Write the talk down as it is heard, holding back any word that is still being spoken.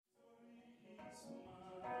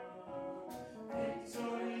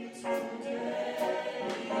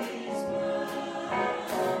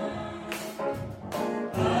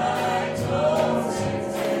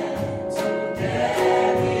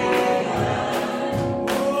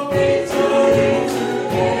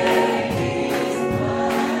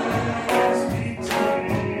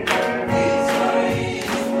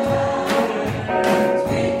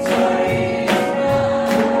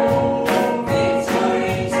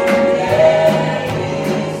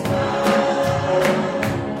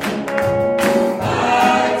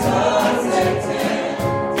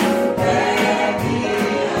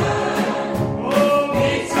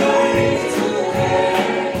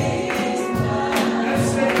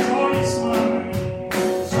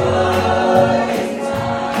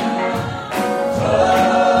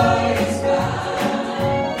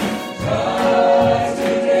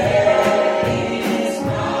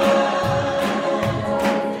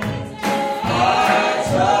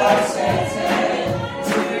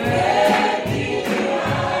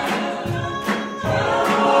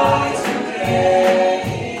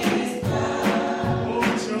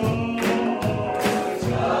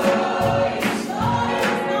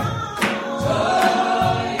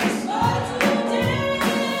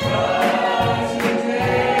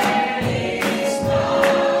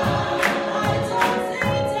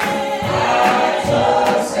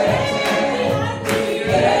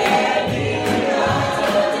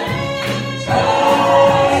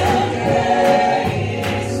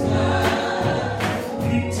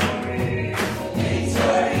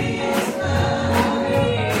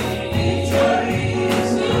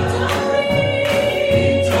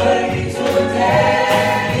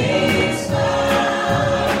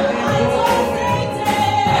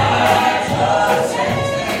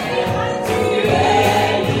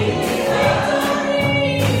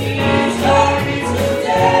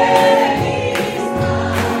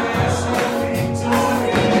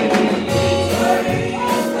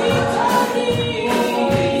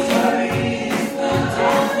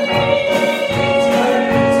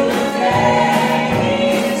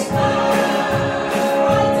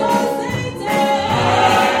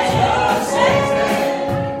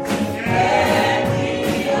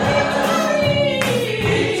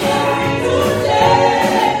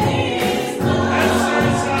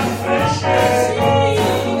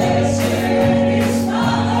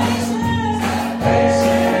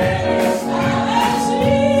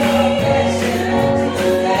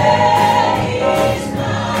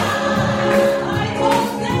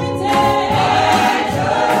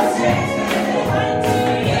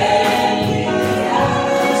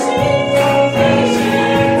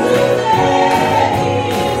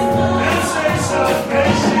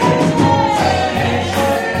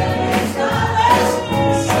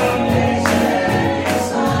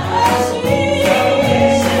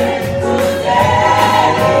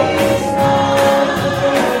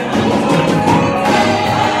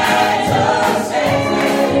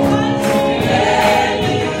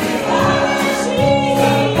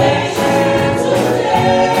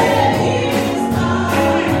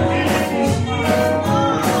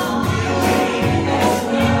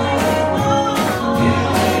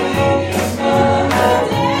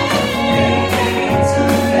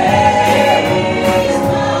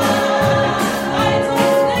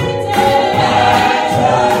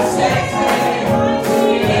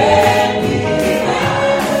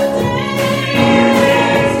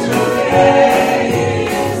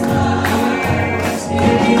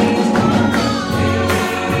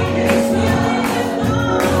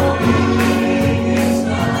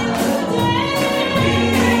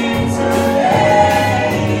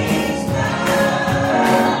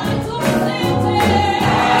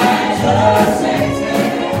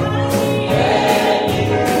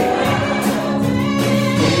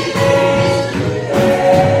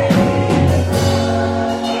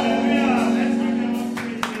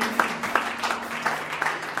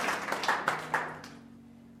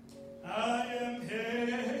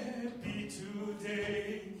happy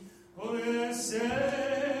today. Oh, yes,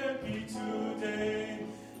 happy today.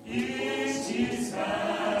 In Jesus,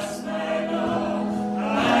 my Lord,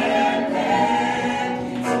 I am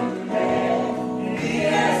happy today. He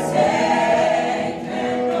has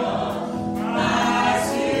taken all my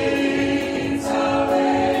sins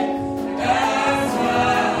away. That's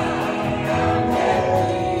why I'm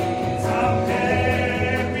happy. I'm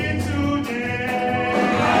happy today.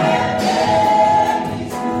 I'm happy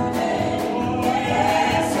today.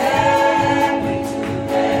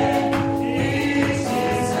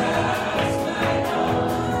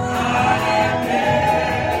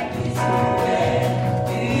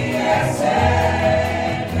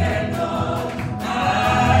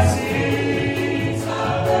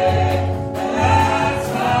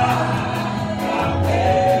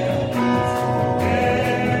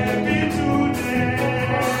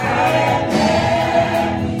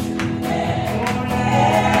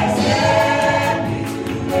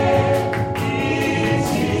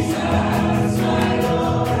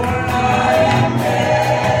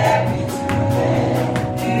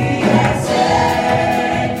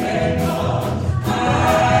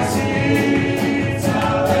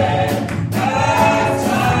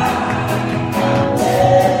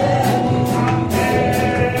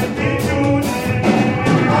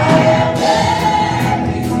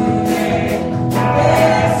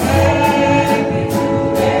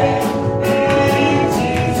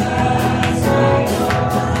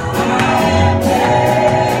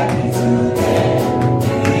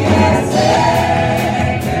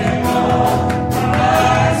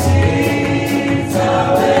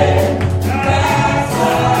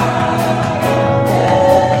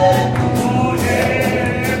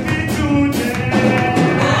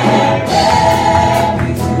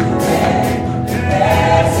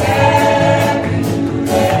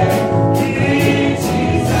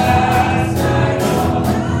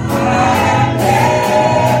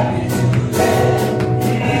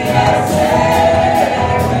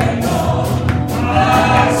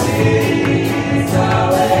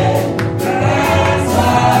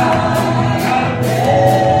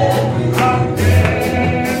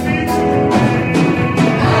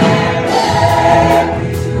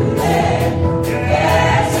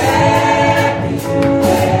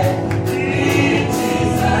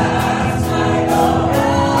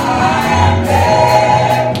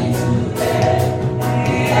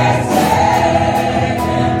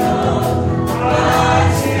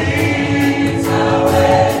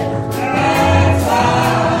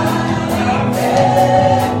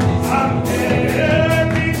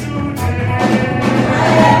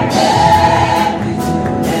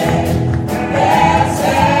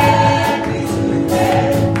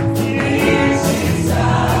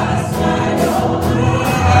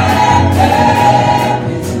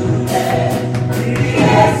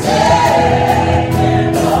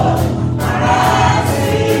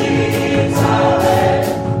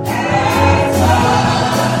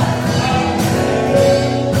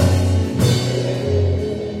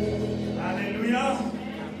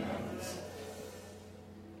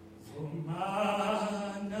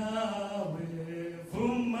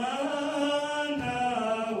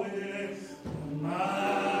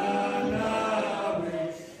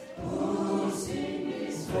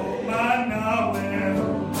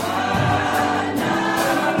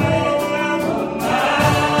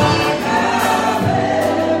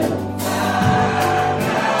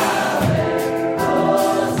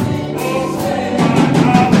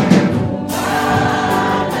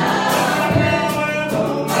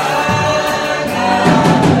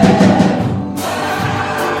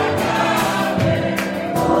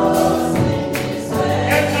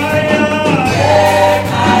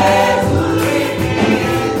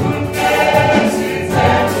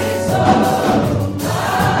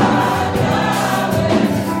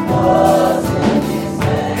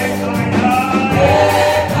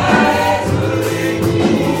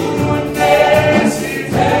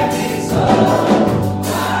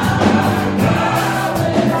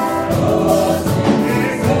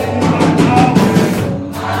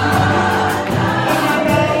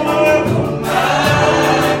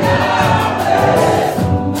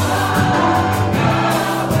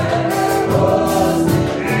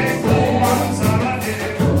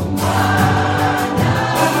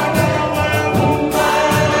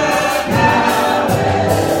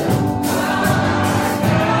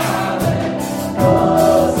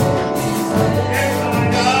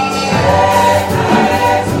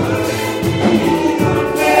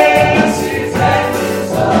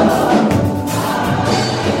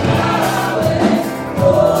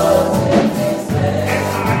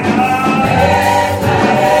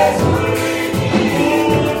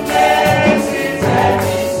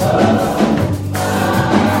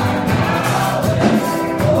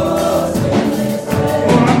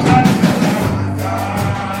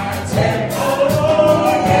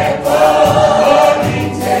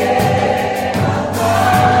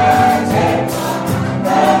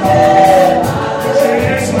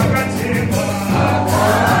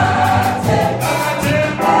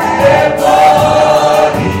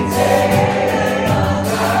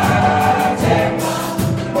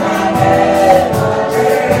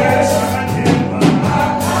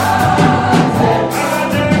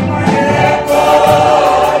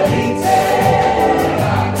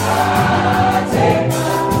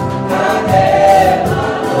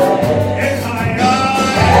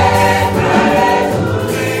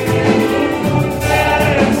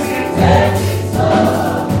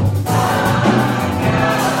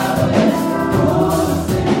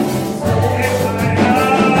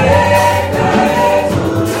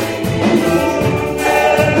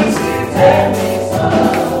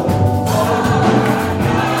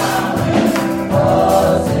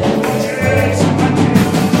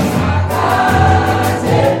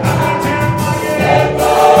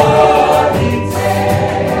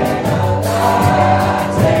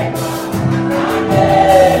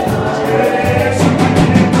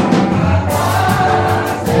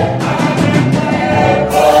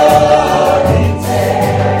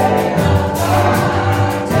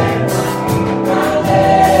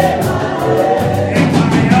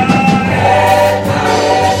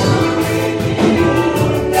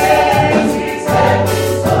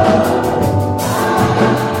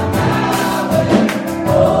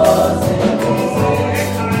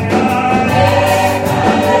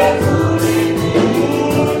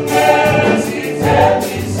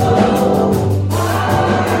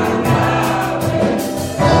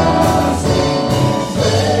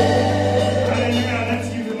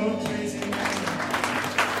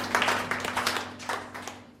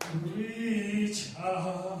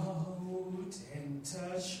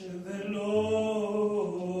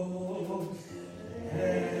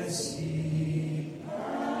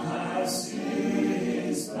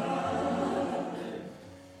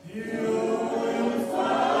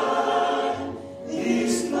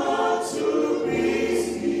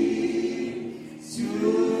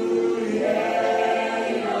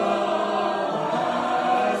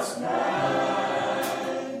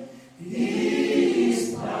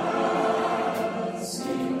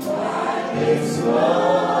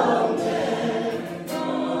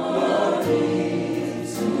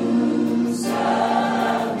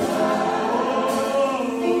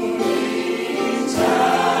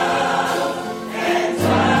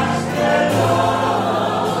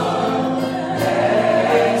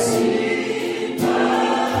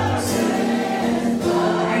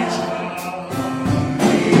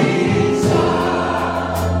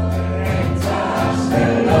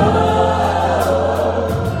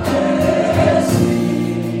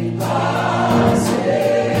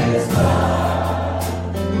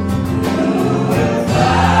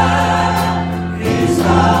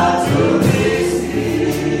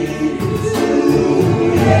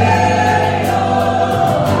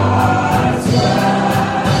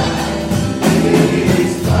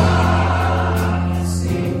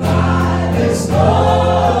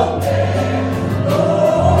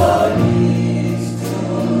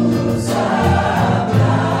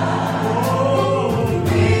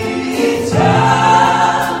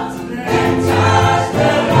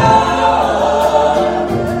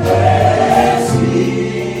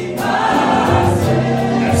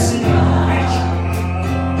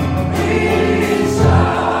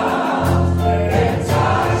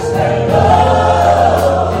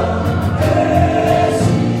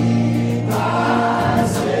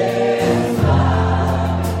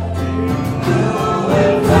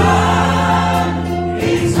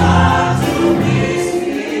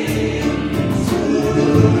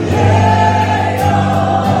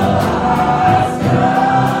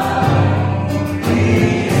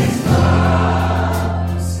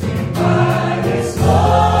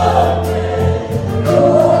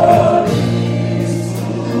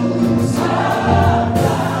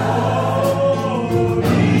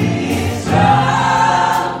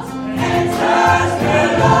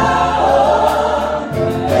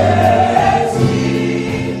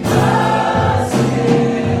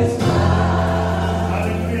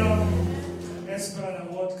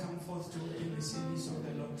 come forth to open the service of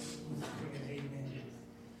the Lord with prayer. Amen.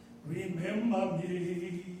 Remember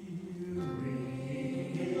me.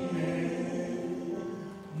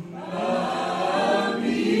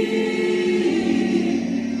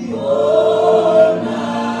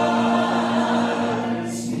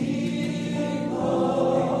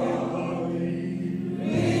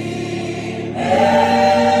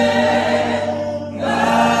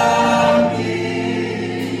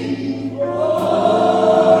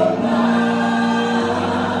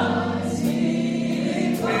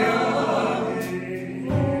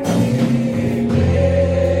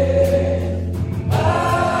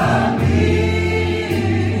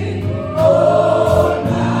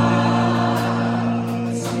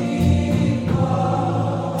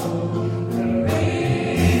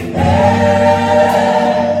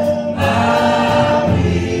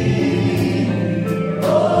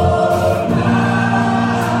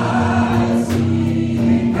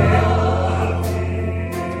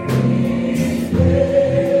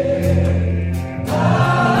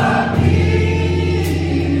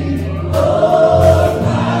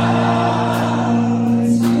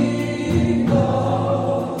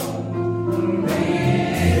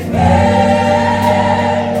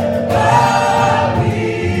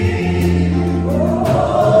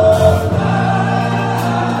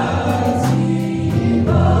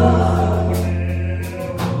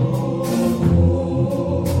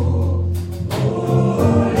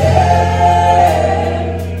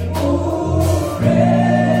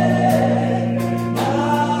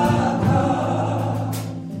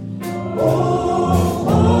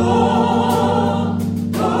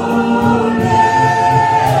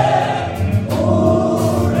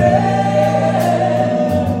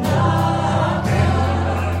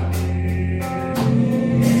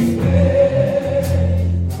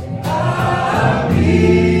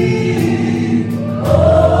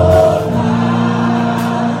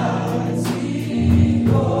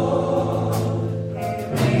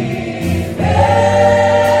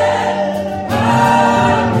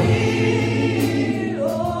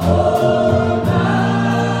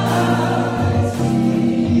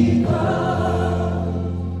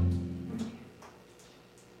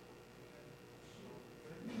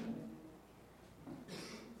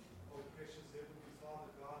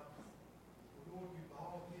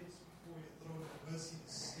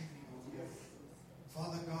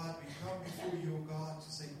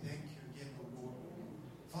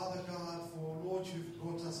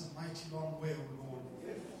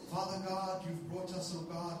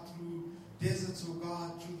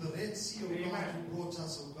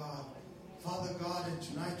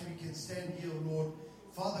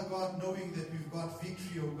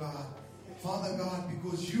 Father God,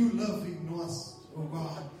 because you love in us, oh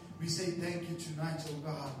God, we say thank you tonight, oh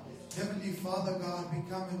God. Heavenly Father God, we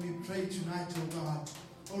come and we pray tonight, oh God.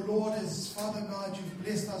 Oh Lord, as Father God, you've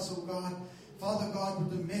blessed us, oh God. Father God,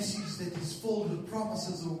 with the message that is full with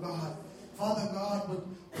promises, oh God. Father God,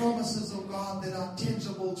 with promises, oh God, that are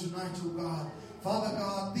tangible tonight, oh God. Father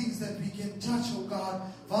God, things that we can touch, oh God.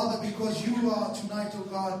 Father, because you are tonight, oh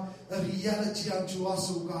God, a reality unto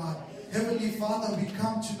us, oh God. Heavenly Father, we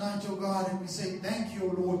come tonight, oh God, and we say thank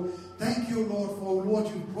you, oh Lord. Thank you, oh Lord, for, oh Lord,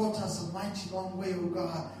 you brought us a mighty long way, oh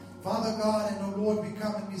God. Father God, and oh Lord, we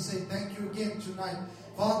come and we say thank you again tonight.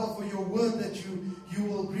 Father, for your word that you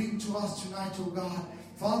will bring to us tonight, oh God.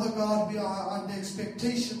 Father God, we are under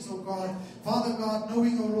expectations, oh God. Father God,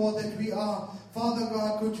 knowing, oh Lord, that we are, Father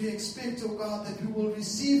God, could we expect, oh God, that we will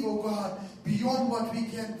receive, oh God, beyond what we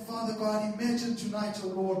can, Father God, imagine tonight, oh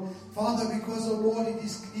Lord. Father, because, oh Lord, it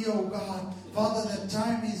is clear, oh God, Father, that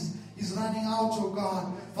time is running out, oh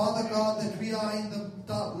God. Father God, that we are in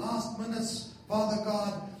the last minutes, Father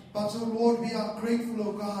God. But, oh Lord, we are grateful,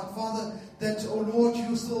 oh God, Father, that, oh Lord,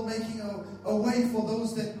 you're still making a way for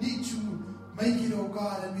those that need to make it, oh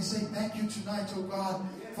God. And we say thank you tonight, oh God.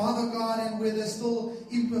 Father God, and where there's still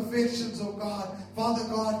imperfections, oh God, Father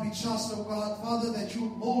God, we trust, oh God, Father, that you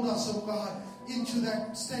mold us, oh God, into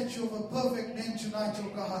that statue of a perfect man tonight, oh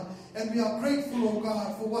God. And we are grateful, oh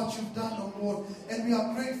God, for what you've done, oh Lord. And we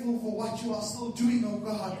are grateful for what you are still doing, oh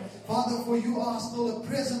God. Father, for you are still a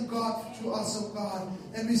present God to us, oh God.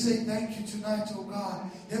 And we say thank you tonight, oh God.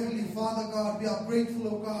 Heavenly Father God, we are grateful,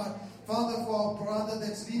 oh God, Father, for our brother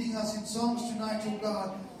that's leading us in songs tonight, oh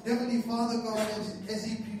God. Heavenly Father God, as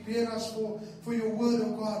he prepared us for your word,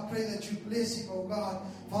 oh God, pray that you bless him, oh God.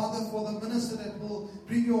 Father, for the minister that will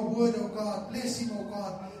bring your word, oh God, bless him, oh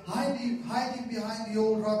God. Hide him behind the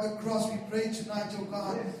old rugged cross, we pray tonight, oh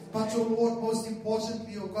God. But, oh Lord, most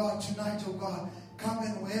importantly, oh God, tonight, oh God, come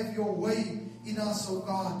and have your way in us, oh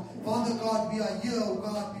God. Father God, we are here, oh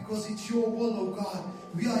God, because it's your will, oh God.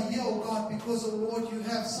 We are here, oh God, because, oh Lord, you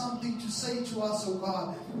have something to say to us, oh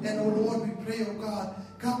God. And, oh Lord, we pray, oh God,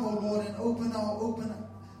 come, oh Lord, and open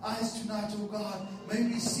eyes tonight, oh God. May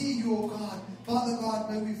we see you, oh God. Father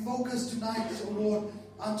God, may we focus tonight, oh Lord,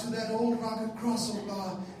 unto that old rugged cross, oh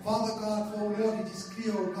God. Father God, for, oh Lord, it is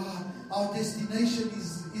clear, oh God. Our destination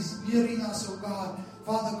is nearing us, oh God.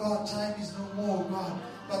 Father God, time is no more, oh God.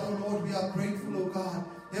 But, oh Lord, we are grateful, oh God.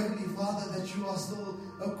 Heavenly Father, that you are still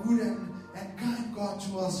a good and kind God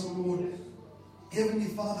to us, oh Lord. Heavenly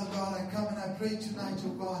Father God, I come and I pray tonight, oh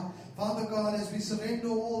God. Father God, as we surrender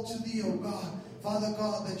all to thee, oh God. Father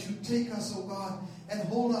God, that you take us, oh God, and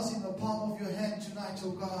hold us in the palm of your hand tonight,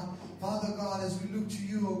 oh God. Father God, as we look to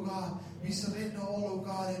you, oh God, we surrender all, oh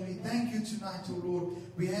God, and we thank you tonight, oh Lord.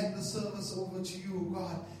 We hand the service over to you, oh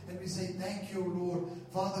God, and we say thank you, oh Lord.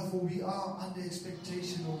 Father, for we are under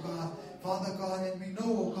expectation, oh God. Father God, and we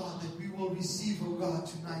know, oh God, that we will receive, oh God,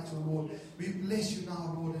 tonight, oh Lord. We bless you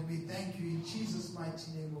now, Lord, and we thank you in Jesus'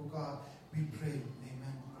 mighty name, oh God. We pray.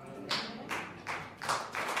 Amen.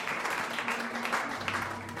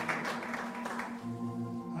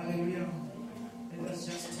 Hallelujah. Let us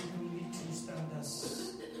just take a minute to stand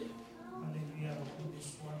us. Hallelujah. On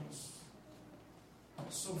this ones.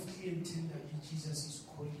 Softly and tenderly, Jesus is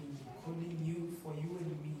calling you for you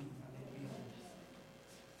and me. Hallelujah.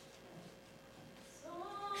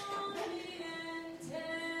 Softly and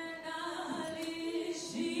tenderly,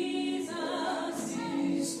 Jesus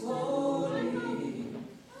is calling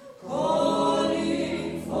for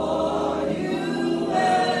you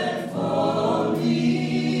and for me.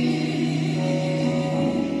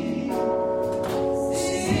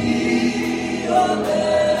 See your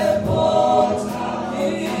reporter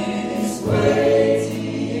is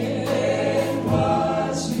waiting and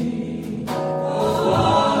watching for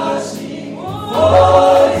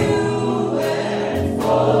you and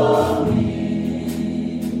for me.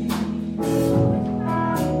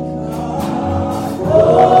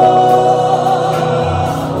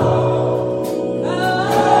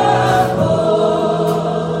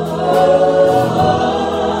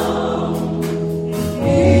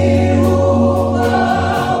 He who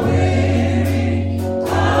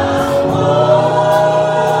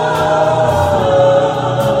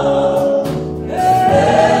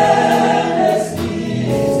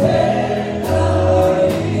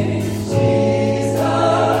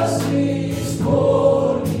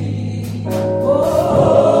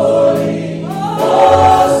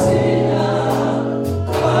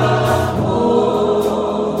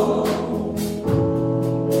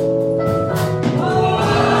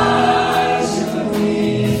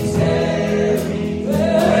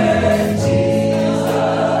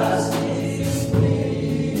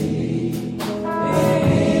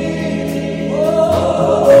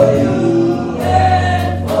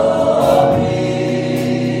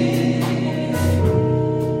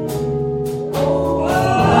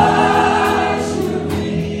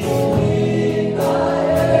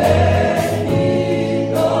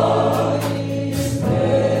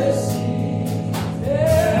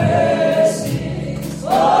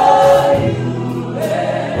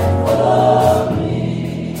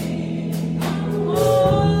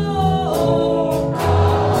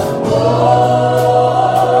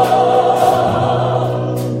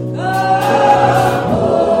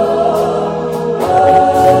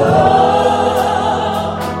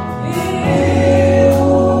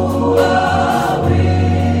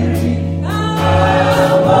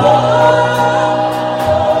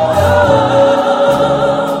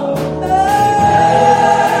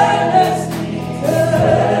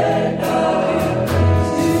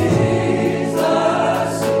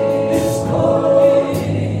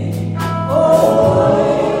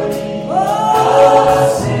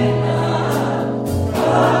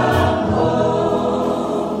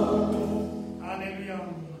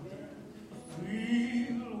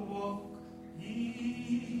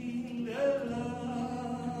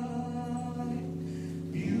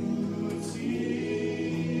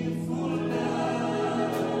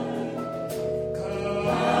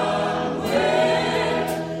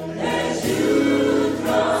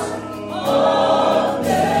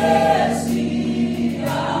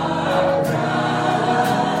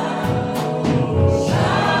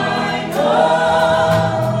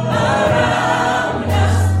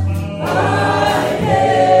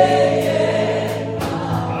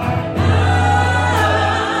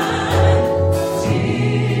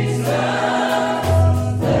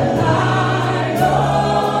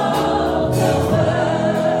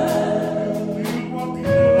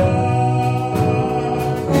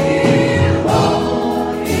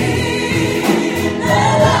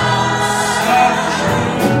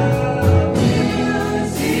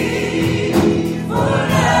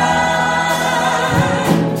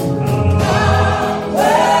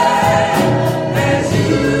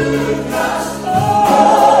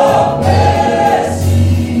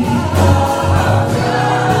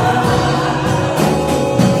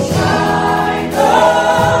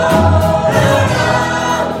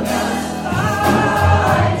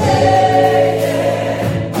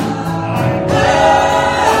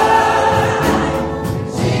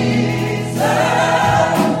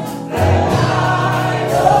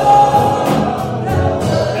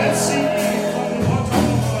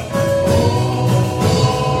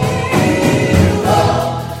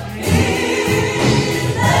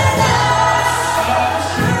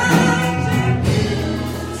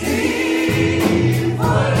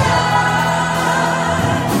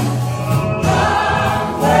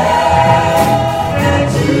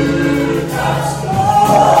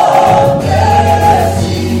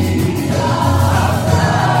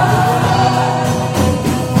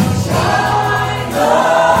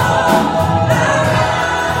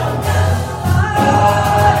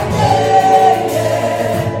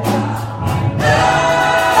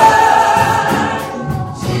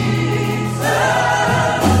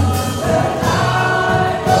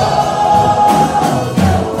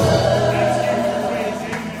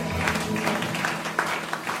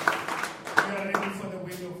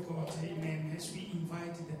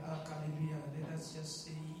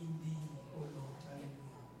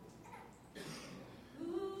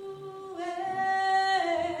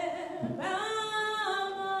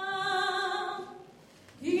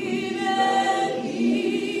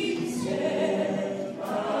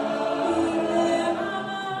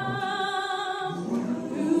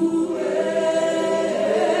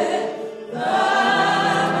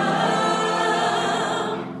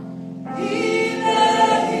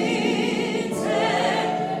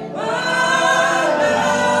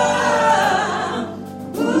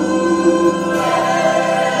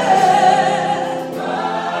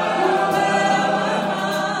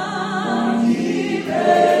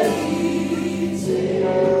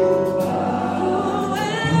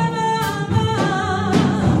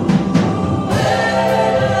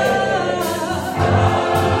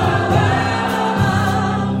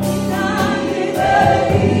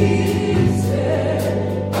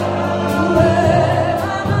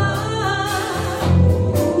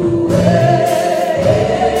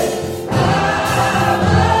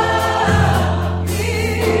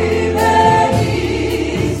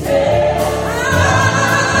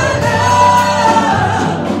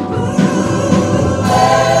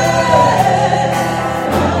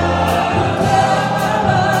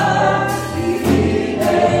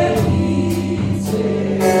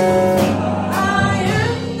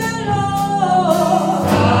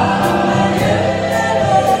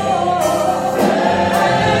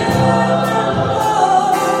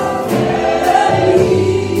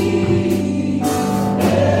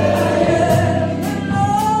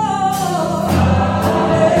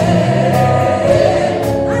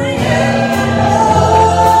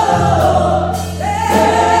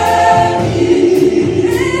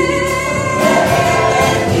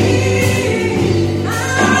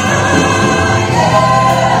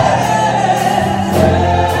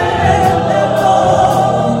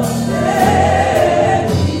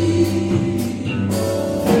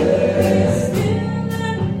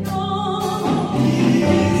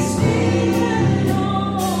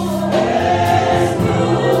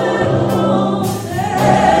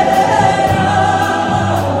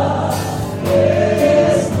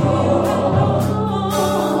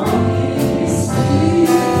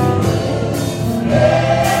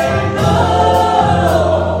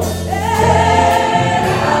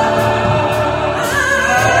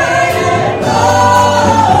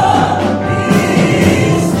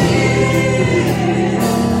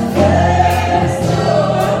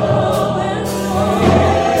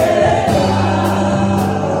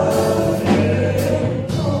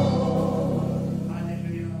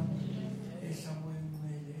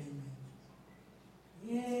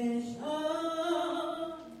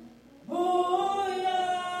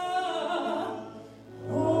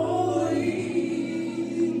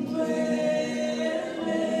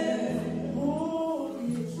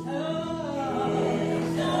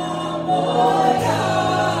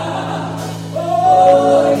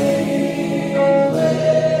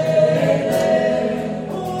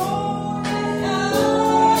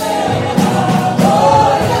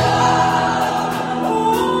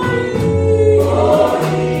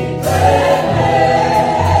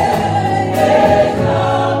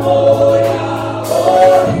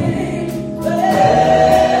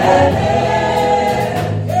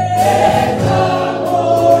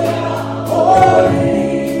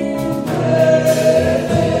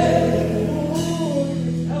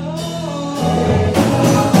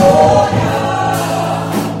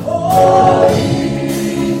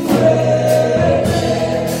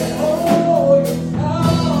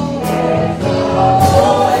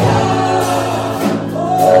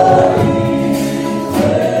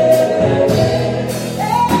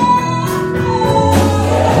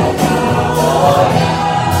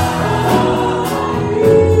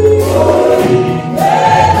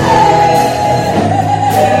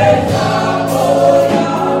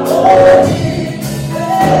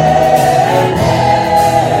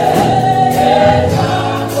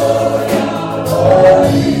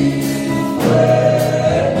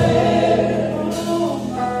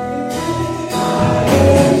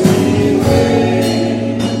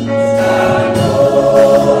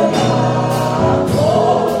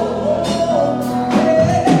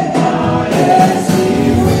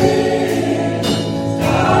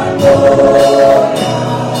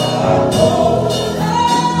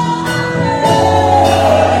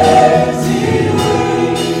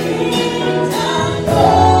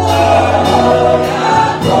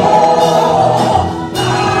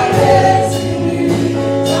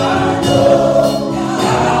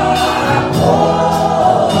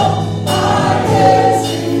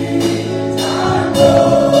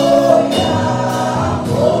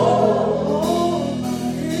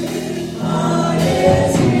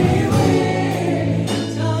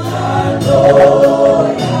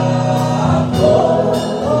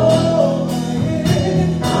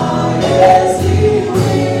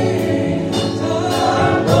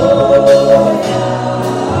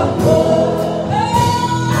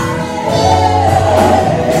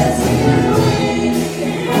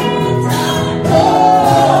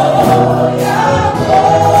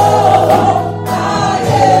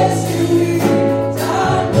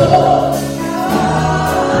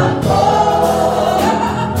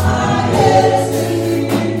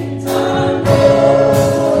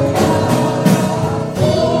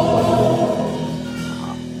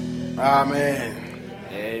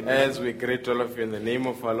As we greet all of you in the name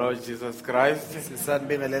of our Lord Jesus Christ.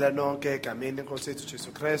 Sisanibingelela nonke egameni lenkosi yethu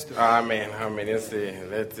Jesu Kristu. Amen. Amen. Yes,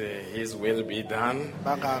 let His will be done.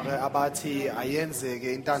 Bangake abathi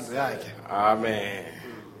ayenzeke intando yakhe. Amen.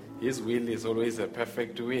 His will is always a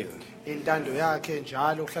perfect will. Intando yakhe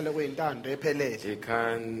njalo kuhlale kuyintando ephelele. He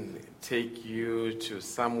can take you to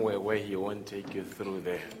somewhere where He won't take you through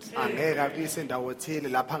there. Angeke akuyise indawo ethile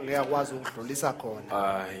lapha angeke akwazi ukudlulisa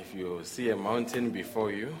khona. If you see a mountain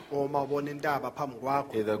before you, Uma ubona intaba phambi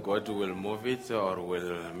kwakho, either God will move it or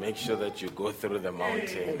will make sure that you go through the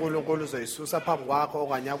mountain. uNkulunkulu uzoyisusa phambi kwakho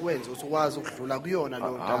okanye akwenze ukuthi ukwazi ukudlula kuyona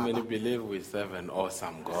lo How many ntaba. believe we serve an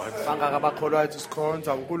awesome God? Bangake abakholwa ukuthi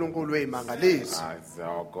sikhonza uNkulunkulu wezimangaliso.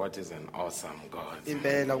 Our God is an awesome God.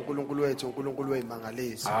 Impela uNkulunkulu wethu uNkulunkulu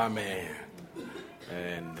wezimangaliso. Amen.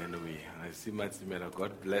 And then I see Matsimela,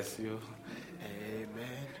 God bless you.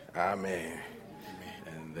 Amen. Amen.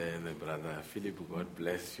 And then Brother Philip, God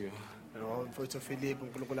bless you. Mfowethu Philip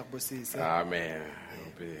uNkulunkulu akubusise. Amen.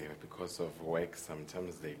 Because of work,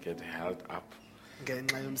 sometimes they get held up.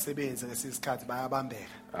 Ngenxa yomsebenzi ngesisikhathi bayabambeka.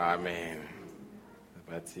 Amen.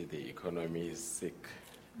 But the economy is sick.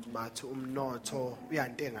 Bathi umnotho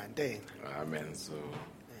uyantengantenga. Amen. So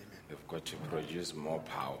they've got to produce more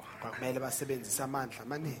power. Kwakumele basebenzise amandla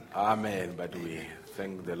amaningi. Amen. But we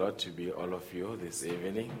thank the Lord to be all of you this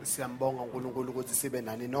evening. Siyambonga uNkulunkulu ukuthi sibe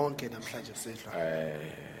nani nonke namhlanje sidlo.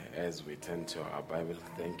 As we turn to our Bible,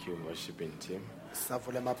 thank you, worshiping team.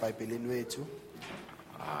 Savule amabhayibhelini wethu.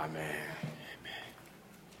 Amen.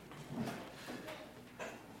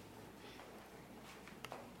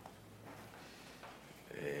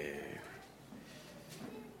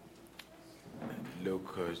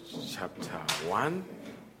 Luke chapter 1,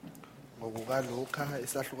 Ngokuka Luka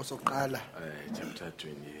isahluko sokuqala chapter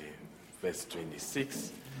 20, verse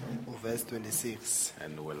 26, uverse 26.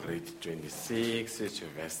 and we'll read 26 to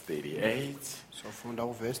verse 38. Sofunda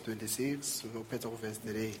uverse 26 uyophetha uverse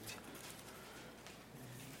 38.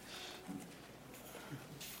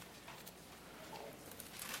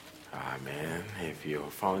 Amen. If you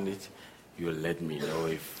found it, you'll let me know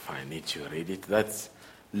if I need to read it. That's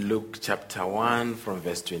Luke chapter 1 from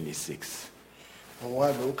verse 26.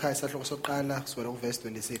 Ngokuka Luka isahluko sokuqala kusukela uverse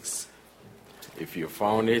 26. If you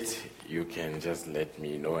found it, you can just let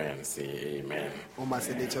me know and say amen. Uma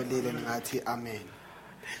selitholile ngathi amen.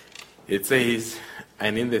 It says,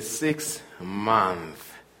 and in the 6th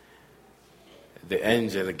month, the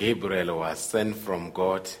angel Gabriel was sent from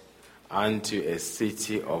God unto a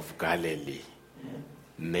city of Galilee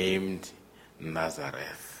named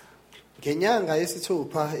Nazareth. Ngenyanga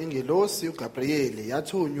yesithupha ingelosi uGabriel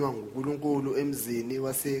yathunywa nguNkulunkulu emzini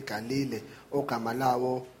waseGalile ogama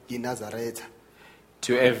lawo yiNazaretha.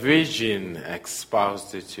 To a virgin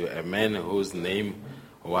espoused to a man whose name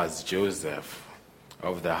was Joseph,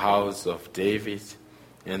 of the house of David,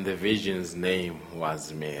 and the virgin's name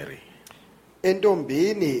was Mary.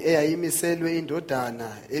 Entombini eyayimiselwe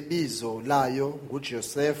indodana ebizo layo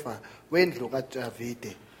nguJosefa wendlu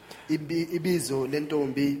kaDavide. Ibizo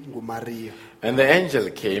lentombi nguMaria. And the angel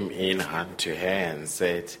came in unto her and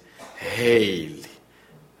said, Hail,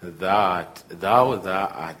 thou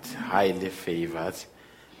that art highly favored,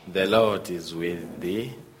 the Lord is with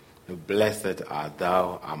thee, blessed art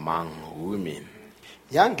thou among women.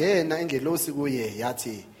 Yangena ingelosi kuye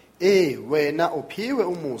yathi, wena uphiwe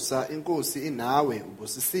umusa inkosi inawe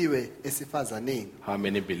ubusisiwe esifazaneni. How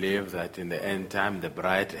many believe that in the end time the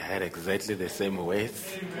bride had exactly the same words?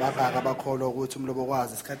 Bangaka abakholwa ukuthi umlobo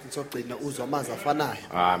kwazi isikhathi sogcina uzwa amazwi afanayo.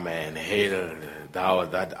 Amen. Hail, thou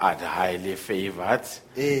that art highly favored,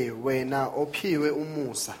 Wena ophiwe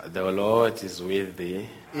umusa the Lord is with thee,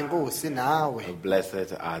 inkosi nawe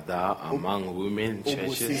blessed art thou among women. Churches.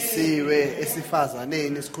 ubusisiwe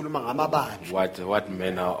esifazaneni sikhuluma ngamabandla. What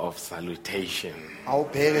manner of salutation.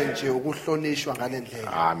 Awubheke nje ukuhlonishwa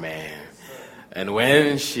ngalendlela. Amen. And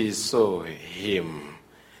when she saw him,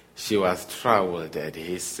 she was troubled at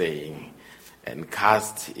his saying, and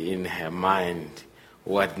cast in her mind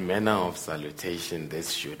what manner of salutation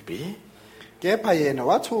this should be. Kepha yena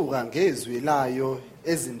wathuka ngezwi layo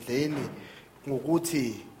ezindleni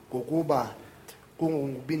ngokuba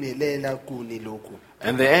kungubingelela kuni lokhu.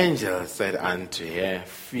 And the angel said unto her,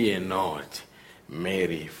 Fear not,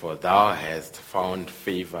 Mary, for thou hast found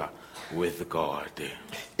favor with God.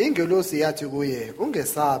 Ingelosi yathi kuye,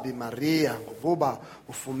 ungesabi Maria ngokuba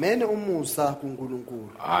ufumene umusa kuNkulunkulu.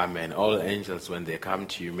 Amen. All angels, when they come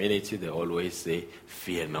to humanity, they always say,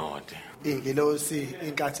 Fear not. Ingelosi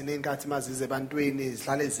inkathi nenkathi mazize ebantwini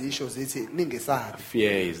zihlale zisho zithi ningesabi.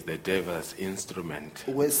 Fear is the devil's instrument.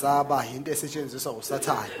 Ukwesaba into esetshenziswa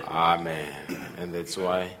uSathane. Amen. And that's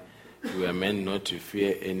why We are meant not to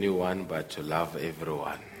fear anyone but to love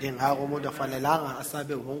everyone. ingakho umuntu afanelanga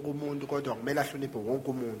asabe wonke umuntu kodwa kumele ahloniphe wonke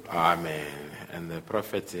umuntu. Amen. And the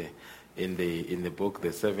prophet in the book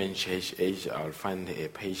The Seven Church Age, I'll find a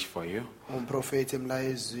page for you. Umprofeti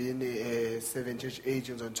emlayezwini 7 church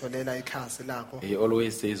age ngizonitholela ikhasi lakho. He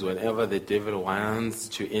always says whenever the devil wants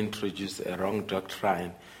to introduce a wrong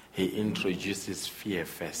doctrine, he introduces fear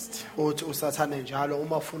first. Uthi usathane njalo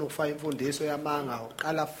uma ufuna ukufaka imfundiso yamanga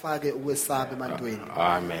uqala afake ukwesaba emantweni.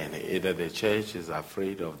 Amen. Either the church is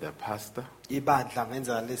afraid of the pastor, Ibandla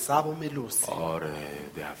ngenza lesaba umelusi. or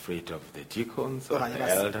they're afraid of the deacons or Okanye the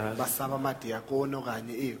elders, basaba amadiakoni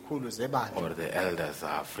okanye izikhulu zebandla. or the elders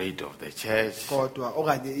are afraid of the church. Kodwa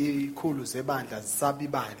okanye izikhulu zebandla zisaba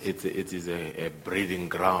ibandla. It is a breeding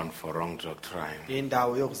ground for wrong doctrine.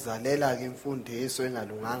 Indawo yokuzalela ke imfundiso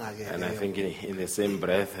engalunganga ke And I leyo. think in the same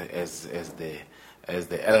breath as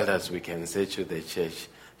the elders, we can say to the church,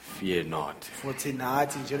 fear not. Futhi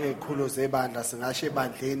nathi njengezikhulu zebandla singasho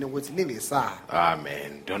ebandleni ukuthi ningesabi.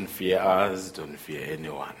 Amen. Don't fear us, don't fear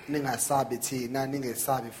anyone. Ningasabi thina,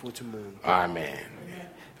 ningesabi futhi umuntu. Amen.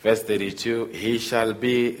 Verse 32, he shall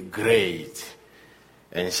be great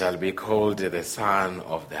and shall be called the Son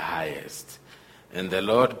of the Highest. And the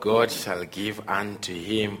Lord God shall give unto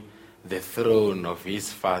him the throne of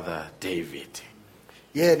his father David.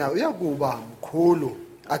 Yena uyakuba mkhulu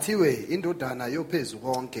athiwe indodana yophezulu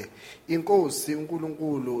konke. Inkosi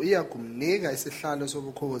uNkulunkulu iyakumnika isihlalo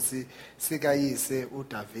sobukhosi sikayise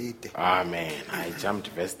uDavide. Amen. I jumped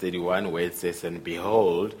verse 31 where it says, and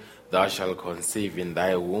behold, thou shalt conceive in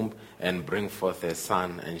thy womb and bring forth a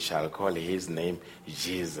son, and shall call his name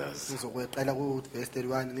Jesus. Ngizokweqela ku verse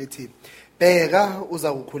 31 ngithi bheka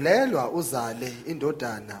uza kukhulelwa uzale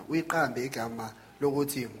indodana uyiqambe igama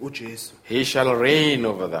lokuthi uJesu. He shall reign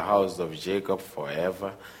over the house of Jacob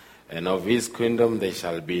forever, and of his kingdom there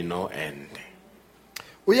shall be no end.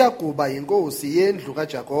 Uyakuba inkosi yendlu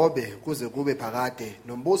kaJakobe kuze kube phakade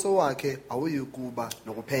nombuso wakhe awuyikuba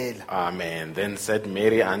nokuphela. Amen. Then said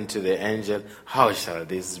Mary unto the angel, how shall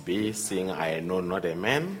this be, seeing I know not a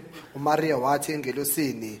man? uMaria wathi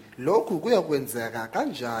engelosini lokhu kuyakwenzeka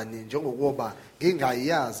kanjani njengokuba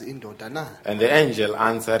ngingayazi indoda na. And the angel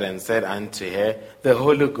answered and said unto her, the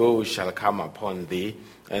Holy Ghost shall come upon thee,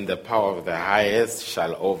 and the power of the highest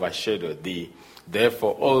shall overshadow thee.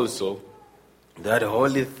 Therefore also that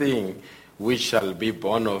holy thing which shall be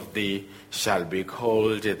born of thee shall be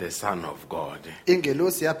called the Son of God.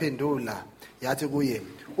 Ingelosi yaphendula yathi kuye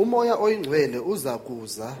umoya oyingcwele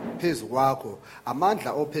uzakuza phezu kwakho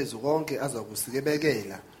amandla ophezulu konke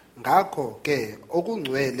azakusikebekela ngakho ke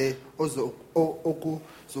okungcwele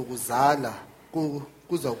okuzokuzala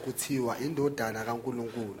kuzokuthiwa indodana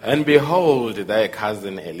kaNkulunkulu. And behold, thy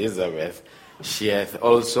cousin Elizabeth, she hath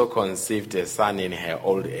also conceived a son in her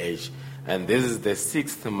old age, and this is the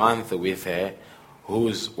 6th month with her,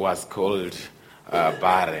 whose was called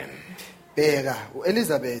barren. Bheka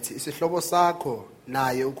uElizabeth isihlobo sakho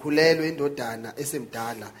naye ukhulelwe indodana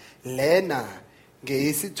esemdala lena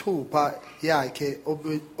ngeyisithupha yakhe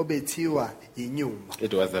obethiwa inyuma.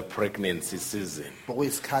 It was a pregnancy season.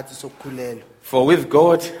 Bokuyisikhathi sokukhulelwa. For with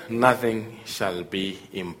God nothing shall be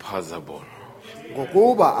impossible.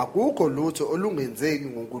 Ngokuba akukho lutho olungenzeki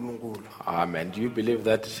ngoNkulunkulu. Amen. Do you believe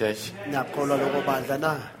that, church? Niyakholwa lokho bandla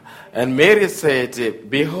na? And Mary said,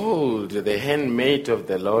 behold, the handmaid of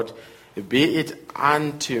the Lord, be it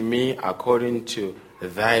unto me according to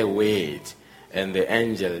thy word. And the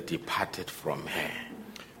angel departed from her.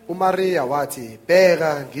 uMaria wathi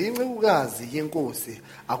bheka ngiyincekukazi yenkosi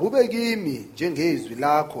akube kimi njengezwi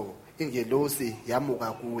lakho ingelosi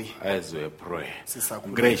yamuka kuye. As we pray.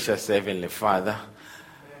 Sisakhuleka. Gracious Heavenly Father,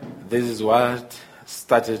 this is what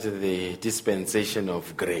started the dispensation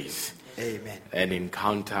of grace, Amen. an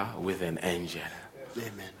encounter with an angel.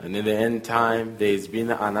 Amen. And in the end time, there's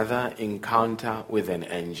been another encounter with an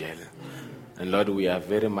angel. And Lord, we are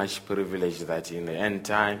very much privileged that in the end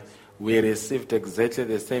time, we received exactly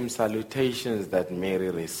the same salutations that Mary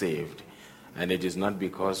received. And it is not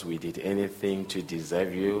because we did anything to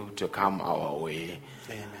deserve you to come our way.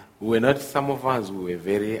 Amen. We were not, some of us, we were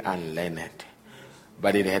very unlearned.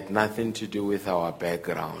 But it had nothing to do with our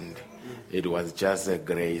background. It was just a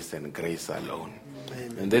grace and grace alone.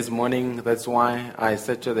 Amen. And this morning, that's why I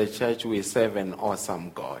said to the church, we serve an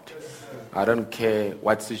awesome God. I don't care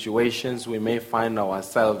what situations we may find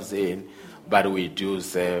ourselves in, but we do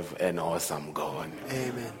serve an awesome God.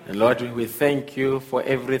 Amen. And Lord, we thank you for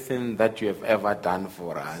everything that you have ever done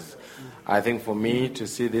for us. I think for me to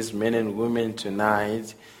see these men and women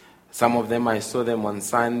tonight, some of them I saw them on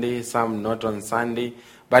Sunday, some not on Sunday,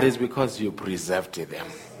 but it's because you preserved them.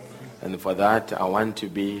 And for that, I want to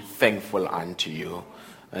be thankful unto you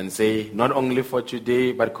and say, not only for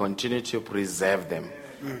today, but continue to preserve them.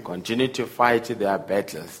 Continue to fight their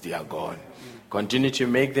battles, dear God. Continue to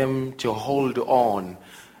make them to hold on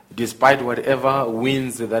despite whatever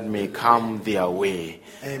winds that may come their way.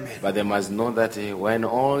 Amen. But they must know that when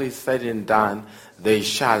all is said and done, there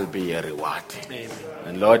shall be a reward. Amen.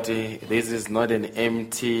 And Lord, this is not an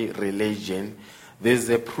empty religion. This is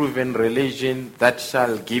a proven religion that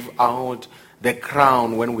shall give out the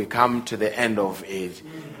crown when we come to the end of it.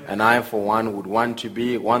 And I, for one, would want to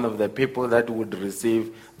be one of the people that would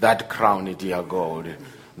receive that crown, dear God.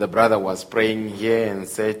 The brother was praying here and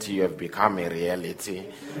said, you have become a reality.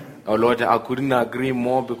 Oh Lord, I couldn't agree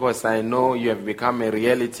more, because I know you have become a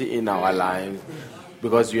reality in our lives,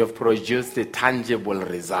 because you have produced a tangible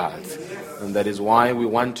result. And that is why we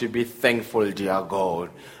want to be thankful, dear God.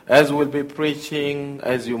 As we'll be preaching,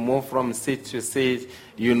 as you move from seat to seat,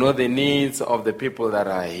 you know the needs of the people that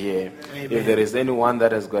are here. Amen. If there is anyone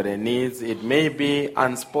that has got a need, it may be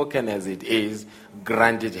unspoken as it is,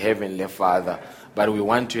 granted, Heavenly Father. But we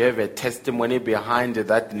want to have a testimony behind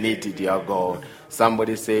that need, dear God.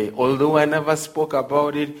 Somebody say, although I never spoke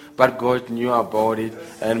about it, but God knew about it,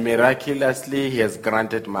 and miraculously He has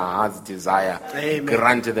granted my heart's desire. Amen.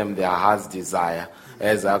 Grant them their heart's desire.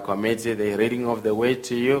 As I committed the reading of the word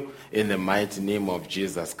to you, in the mighty name of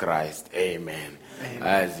Jesus Christ. Amen. Amen.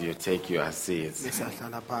 As you take your seats.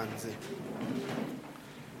 Nisahlala phansi.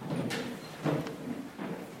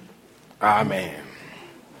 Amen.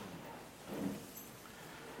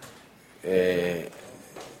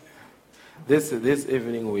 This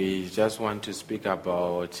evening we just want to speak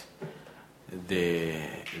about the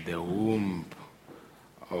womb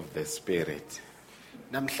of the Spirit.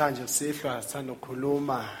 Namhlanje sihlwa sithanda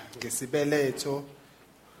ukukhuluma ngesibeletho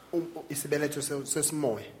isibeletho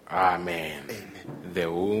sesimoya. Amen. Amen.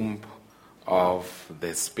 The womb of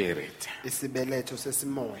the Spirit. Isibeletho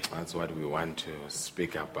sesimoya. That's what we want to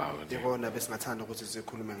speak about. Ikona besingathanda ukuthi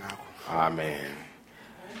sikhulume ngakho. Amen.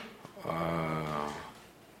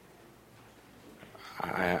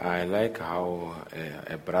 I like how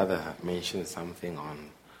a brother mentioned something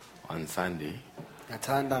on Sunday,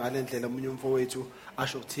 Ngathanda ngalendlela umunye umfowethu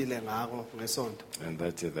asho ukuthile ngako ngesonto. and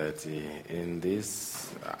that in this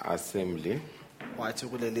assembly Wathi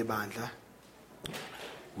kuleli bandla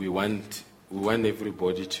we want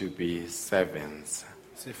everybody to be servants,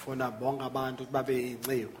 sifuna bonke abantu ukuthi babe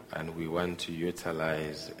inceku. and we want to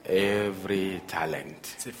utilize every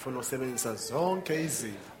talent. Sifuna ukusebenzisa zonke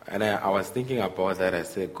izinto. And I was thinking about that. I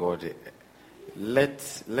said, God, let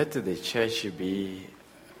the church be,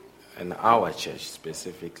 and our church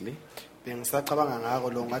specifically, Bengisacabanga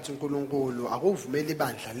ngako lo ngathi uNkulunkulu akuvumeli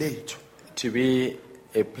ibandla lethu to be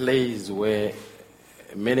a place where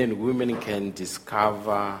men and women can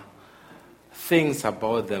discover things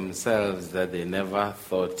about themselves that they never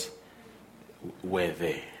thought were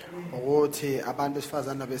there. ukuthi abantu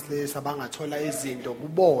besifazana nabesilisa bangathola izinto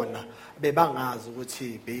kubona bebangazi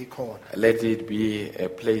ukuthi beyikhona. Let it be a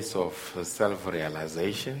place of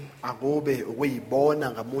self-realization, Akube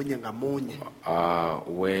ukuyibona ngamunye ngamunye.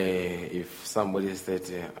 where if somebody said,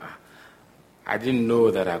 I didn't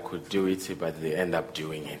know that I could do it, but they end up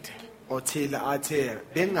doing it. Othile athe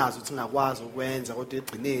bengazi ukuthi ngakwazi ukwenza kodwa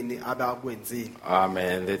egcineni abakwenzile.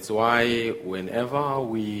 Amen. That's why whenever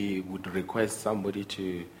we would request somebody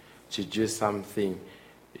to do something,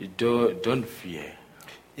 don't fear.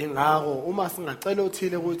 Ingakho uma singacela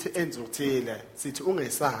uthile ukuthi enze ukuthile sithi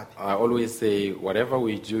ungesabi. I always say, whatever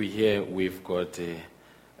we do here, we've got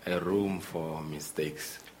a room for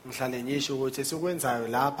mistakes. Ngihlale ngisho ukuthi sikwenzayo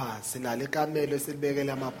lapha sinale ikamelo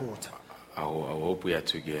esilibekele amaphutha. I hope we are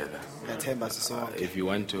together. Ngiyathemba sisonke. If you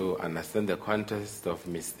want to understand the context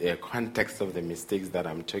of the mistakes that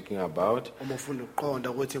I'm talking about, Uma ufuna ukuqonda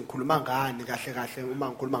ukuthi ngikhuluma ngani kahle kahle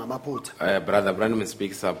uma ngikhuluma ngamaphutha. Brother Branham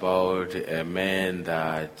speaks about a man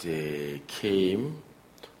that came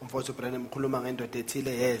Umfowethu Branham ukhuluma ngendoda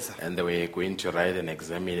ethile yeza. and they were going to write an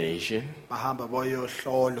examination. Bahamba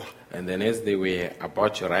boyohlolwa. And then as they were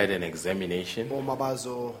about to write an examination, Uma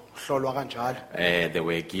bazohlolwa kanjalo they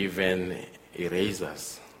were given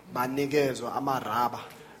erasers. banikezwa amaraba.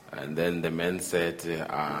 And then the man said,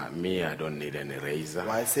 me, I don't need an eraser.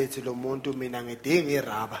 Wayesethi lo muntu mina ngidinga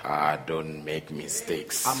iraba. I don't make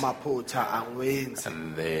mistakes. Amaphutha angiwenzi.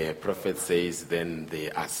 And the prophet says, then the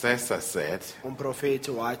assessor said, Umprofeti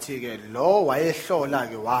wathi ke lo wayehlola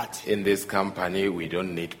ke wathi in this company, we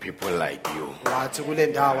don't need people like you. wathi kule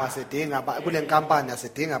ndawo asidinga kule nkampani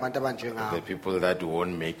asidinga abantu abanjengawo. The people that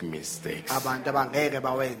won't make mistakes. Abantu abangeke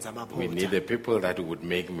bawenza We need amaphutha. the people that would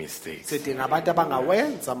make mistakes. Sidinga abantu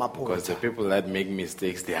abangawenza amaphutha. Because the amaphutha people that make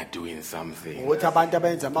mistakes, they are doing something. ukuthi abantu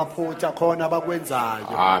abenza amaphutha khona abakwenzayo.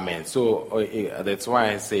 Amen. So that's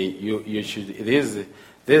why I say you should.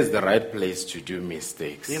 This is the right place to do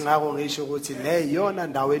mistakes. Ingakho ngisho ukuthi le iyona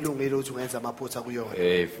ndawo elungile ukuthi ungenza amaphutha kuyona.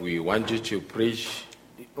 If we want you to preach,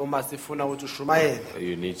 Uma sifuna ukuthi ushumayele,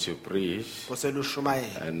 you need to preach kusele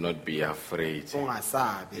ushumayele and not be afraid.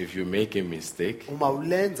 ungasabi. If you make a mistake, Uma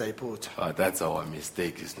ulenza iphutha, that's our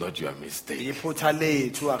mistake. It's not your mistake. iphutha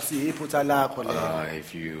lethu akusiyo iphutha lakho lelo.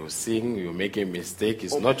 If you sing, you make a mistake.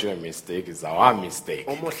 It's not your mistake. It's our mistake.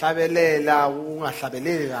 Uma uhlabelela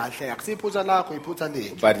ungahlabeleli kahle akusiyo iphutha lakho iphutha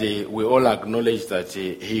lethu. But we all acknowledge that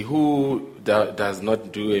he who does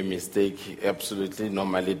not do a mistake absolutely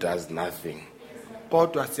normally does nothing.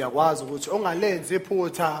 Kodwa siyakwazi ukuthi ongalenzi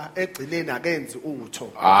iphutha egcineni akenzi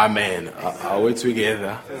utho. Amen. Are we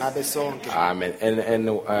together? Ngabe sonke. Amen. And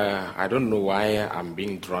I don't know why I'm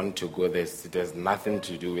being drawn to go this. It has nothing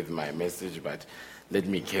to do with my message, but let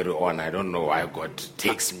me carry on. I don't know why God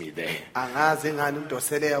takes me there. Angazi ngani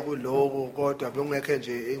undoseleka kuloko kodwa bengekho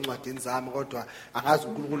nje encwadini zami kodwa angazi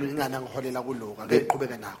uNkulunkulu ingani angiholela kuloko ake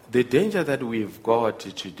ngiqhubeke nakho. The danger that we've got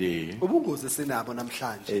today Ubungozi sinabo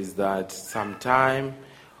namhlanje is that sometime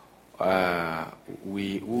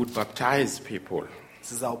we would baptize people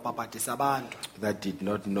sizawubhabhadisa abantu that did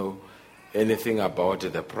not know anything about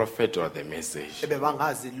the prophet or the message,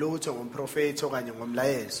 ebebangazi lutho ngomprofeti okanye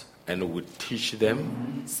ngomlayezo. and would teach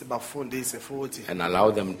them Sibafundise futhi and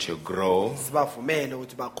allow them to grow. sibavumele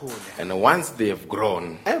ukuthi bakhule. And once they have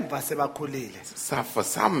grown, Emva sebakhulile for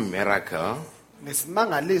some miracle,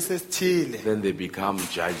 nesimangaliso esithile then they become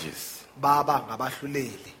judges. baba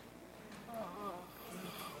ngabahluleli.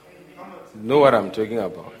 You know what I'm talking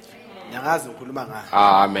about? Ngiyazi ngikhuluma ngayo.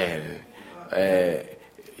 Amen.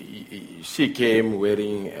 She came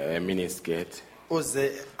wearing a miniskirt,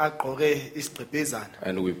 Uze agqoke isigqibhezana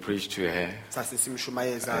and we preached to her, sase and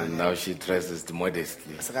simshumayezana. now she dresses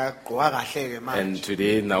modestly. Sikagqoka kahle ke And manje.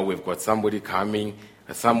 today, now we've got somebody coming.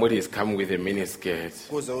 Somebody is coming with a miniskirt,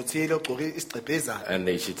 Kuze uthile ogqoke isigqibhezana and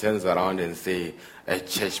then she turns around and say, "At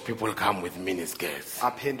church, people come with miniskirts."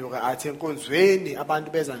 aphenduka athi enkonzweni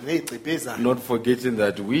abantu beza ngezigqibhezana. Not forgetting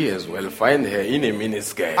that we as well find her in a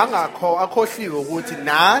miniskirt. Akhohliwe ukuthi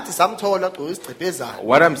nathi samthola agqoke isigqibhezana.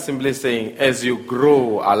 What I'm simply saying, as you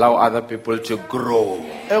grow, allow other people to grow.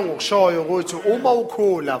 Engokushoyo ukuthi uma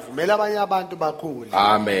ukhula vumela abanye abantu bakhule.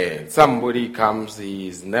 Amen. Somebody comes,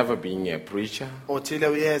 he's never been a preacher. Othile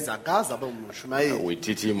uyeza akaza abe umshumayeli. We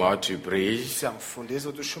teach him how to preach. Siyamfundisa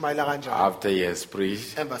ukuthi ushumayela kanjani. After he has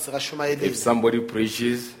preached, Emva if sekashumayelile. somebody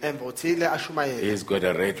preaches, Emva uthile ashumayele. he's got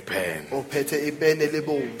a red pen. Uphethe ipeni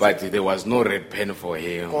elibomvu. But there was no red pen for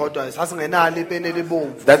him. Kodwa sasingenalo ipeni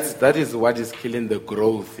elibomvu. That is what is killing the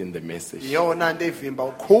growth in the message. Iyona into evimba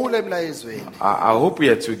ukhula emlayezweni. I hope we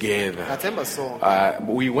are together. Ngathemba sonke.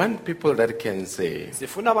 We want people that can say,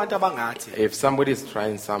 Sifuna abantu abangathi if somebody is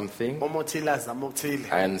trying something uma uthile azama ukuthile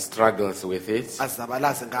and struggles with it,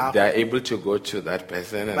 azabalaze ngakho. they are able to go to that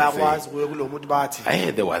person and Bayakwazi say, kuye kulo muntu bathi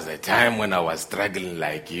 "Hey, there was a time when I was struggling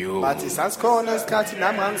like you, bathi sasikhona isikhathi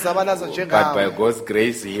nami ngangizabalaza but by njengawe. God's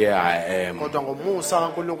grace, here I am." Kodwa ngomusa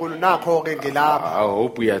kaNkulunkulu nakho ke ngilapha. I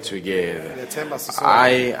hope we are together. Ngethemba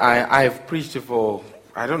sisonke. I've preached for,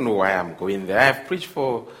 I don't know why I'm going there. I've preached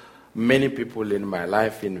for many people in my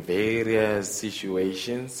life in various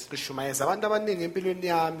situations. Ngishumayeza abantu abaningi empilweni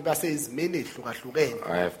yami basezimeni ezihlukahlukene.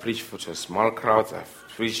 I have preached to small crowds,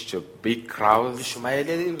 I've preached to big crowds,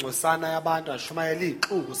 Ngishumayele ingcosana yabantu, ngishumayele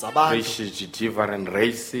izixuku zabantu, preached to different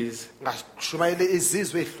races. ngishumayele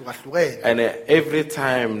izizwe ezihlukahlukene. And every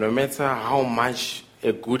time, no matter how much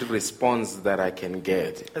a good response that I can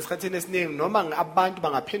get, Esikhathini esiningi noma abantu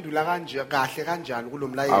bangaphendula kanje kahle kanjani I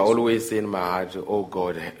kulomlayezo. always say in my heart, "Oh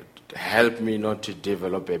God, help me not to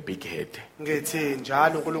develop a big head." Ngithi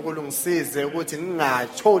njalo uNkulunkulu ngisize ukuthi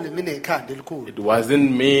ngingatholi nginekhanda elikhulu. It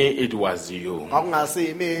wasn't me, it was you.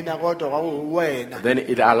 Kwakungasi mina kodwa kwakuwena. Then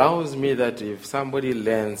it allows me that if somebody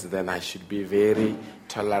learns, then I should be very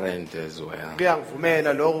tolerant as well.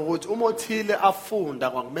 Kuyangivumela lokho ukuthi uma othile afunda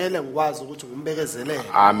kwakumele ngikwazi ukuthi ngimbekezelele.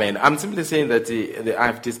 Amen. I'm simply saying that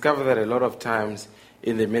I've discovered that a lot of times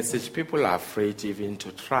in the message, people are afraid even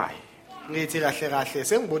to try Ngithi kahle kahle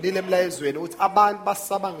sengibonile emlayezweni ukuthi abantu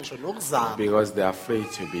basaba ngisho nokuzama because they're afraid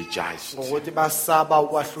to be judged. ngokuthi basaba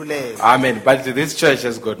ukwahluleka. Amen. But this church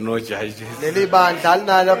has got no judges. Leli bandla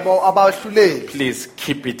linalabo abahluleki. Please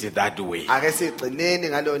keep it that way. Ake sigcineni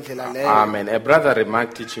ngalo ndlela leyo. Amen. A brother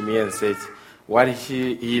remarked to me and said, what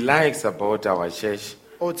he likes about our church,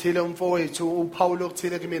 othile umfowethu uPaul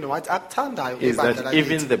okuthile kimina wathi akuthandayo is ibandla that lakithi.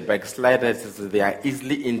 even the backsliders, they are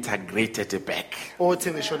easily integrated back.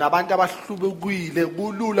 Othi ngisho nabantu abahlubukile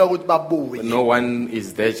kulula ukuthi babuye. No one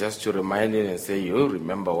is there just to remind you and say, you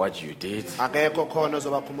remember what you did. Akekho khona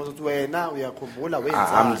ozobakhumbuza ukuthi wena uyakhumbula I'm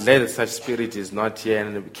wenzani. glad such spirit is not here,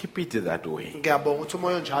 and keep it that way. Ngiyabonga ukuthi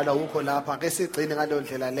umoya onjalo awukho lapha ke sigcine ngalo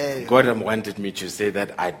ndlela leyo. God wanted me to say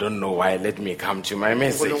that. I don't know why. Let me come to my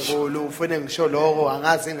message. uNkulunkulu ufune ngisho lokho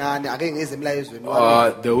angazi ngani ake ngize emlayezweni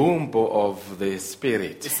wami. The womb of the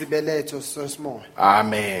spirit. Isibeletho sosimoya.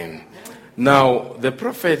 Amen. Now, the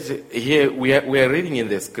prophet here, we are reading in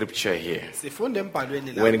the scripture here. Sifunde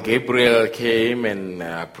embhalweni When lapha. Gabriel came and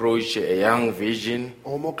approached a young virgin,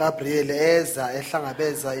 Umo Gabriel eza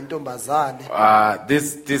ehlangabeza intombazane.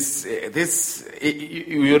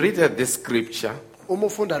 you read at this scripture, Uma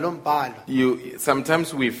ufunda lo mbhalo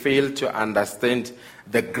sometimes we fail to understand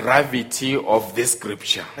the gravity of this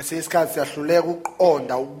scripture. esinye isikhathi siyahluleka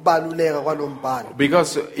ukuqonda ukubaluleka kwalo mbhalo.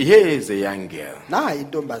 Because here is a young girl Nayi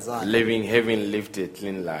intombazane having lived a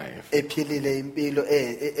clean life. ephilile impilo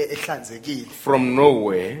ehlanzekile. From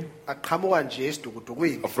nowhere, Aqhamuka nje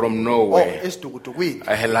esidukudukwini. from nowhere, Esidukudukwini.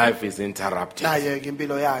 her life is interrupted. Naye ke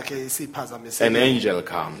impilo yakhe An isiphazamiseke. angel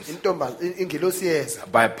comes, Ingilosi yeza.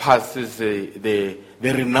 bypasses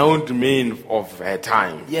the renowned men of her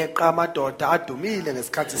time, Yeqa amadoda adumile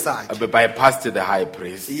ngesikhathi sakhe. bypassed the high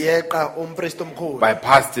priest, Yeqa umpriest omkhulu.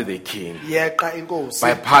 bypassed the king, Yeqa inkosi.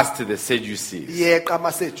 bypassed the Sadducees, Yeqa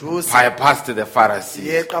amasejusi. bypassed the Pharisees.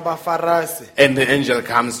 Yeqa abafarasi. And the angel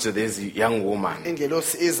comes to this young woman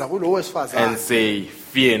Ingilosi iza kulo and wesifazane. say,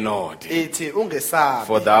 fear not, Ithi ungesabi.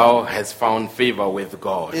 for thou hast found favor with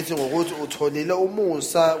God. Ithi ngokuthi utholile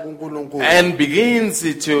umusa kuNkulunkulu. And begins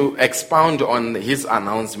to expound on his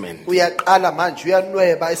announcement, Uyaqala manje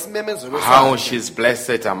uyanweba isimemezelo how sakhe. she's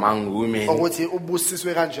blessed among women, Ukuthi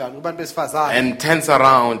ubusiswe kanjani kubantu besifazane. and turns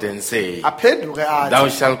around and say, Aphenduke thou athi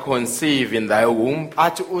shalt conceive in thy womb,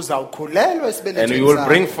 athi uzawukhulelwa and you will esibelethweni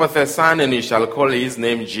bring sakhe. forth a son, and you shall call his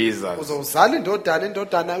name Jesus. Uzozala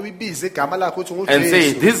indodana uyibize igama lakhe uthi And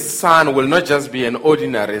say, nguJesu. this son will not just be an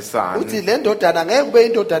ordinary son, Uthi le ndodana ngeke kube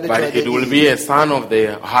indodana but it will be a son of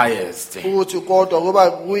the highest. Uthi kodwa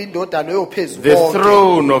kuba kuyindodana yophezulu The konke.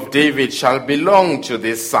 throne of David shall belong to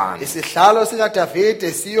this son, Isihlalo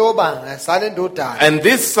sikaDavide siyoba ngesale ndodana. and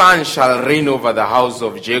this son shall reign over the house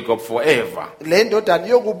of Jacob forever. Le ndodana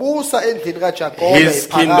yokubusa endlini kaJakobe His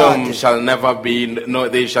kingdom iphakade. shall never be, no,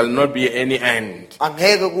 there shall not be any end.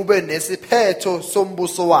 Angeke kube nesiphetho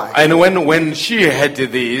sombuso wakhe. And when she heard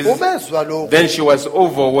this, Ubezwa lokho then she was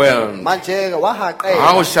overwhelmed. manje ke wahaqela.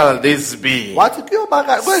 How shall this be, Wathi kuyoba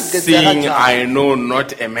kwenzeka seeing kanjani? I know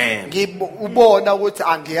not a man? Ubona ukuthi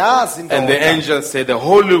angiyazi And the indoda. angel said, the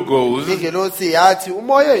Holy Ghost Ingelosi yathi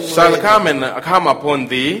umoya shall oyingcwele come upon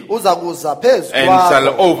thee, uza kuza phezu and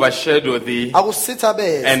shall kwakho overshadow thee,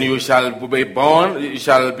 akusithabeze and you shall be born, you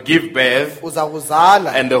shall give birth, uza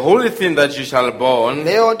kuzala and the holy thing that you shall born,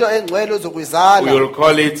 leyo nto engcwele we uzokuyizala will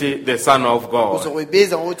call it the Son of God.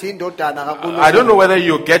 uzokuyibiza ngokuthi indodana kaNkulunkulu. I don't know whether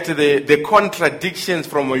you get the contradictions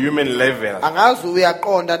from a human level. Angazi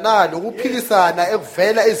uyaqonda na lokuphikisana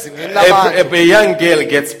ekuvela ezingeni If labantu. a young girl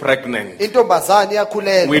gets pregnant, Intombazane we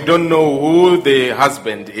iyakhulelwa don't know who the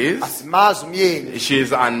husband is. asimazi umyeni She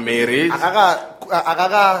is unmarried.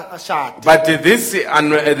 akakashadi But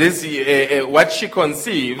what she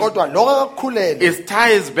conceives kodwa lokho akakukhulelwa is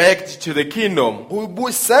ties back to the kingdom,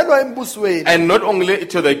 kubuyiselwa embusweni and not only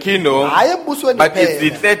to the kingdom, hayi embusweni but it's kuphela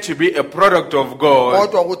declared to be a product of God.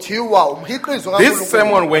 kodwa kuthiwa umhiqizo This kaNkulunkulu.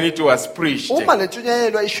 sermon, when it was preached Uma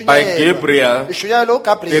lentshunyayelwa by Gabriel, ishunyayelwa the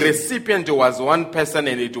uGabriel recipient was one person,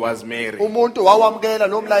 and it was Mary. umuntu wawamkela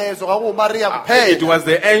lo mlayezo kwakumaria It kuphela was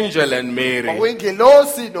the angel and Mary.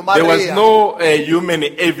 kwakuyingelosi There was noMaria no human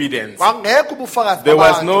evidence. kwangekho ubufakazi There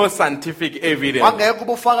was babantu. no scientific evidence. kwangekho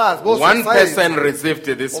ubufakazi One bososayensi. person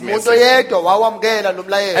received this umuntu message. yedwa wawamkela lo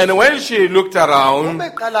mlayezo And when she looked around,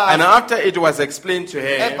 Ubeqala. and after it was explained to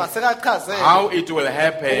her emva sekachazela how it will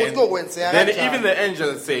happen, ukuthi kokwenzeka then kanjani. even the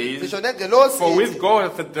angel says, ngisho nengelosi for with ithi-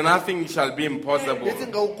 God nothing shall be impossible. ithi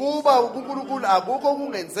ngokuba kuNkulunkulu akukho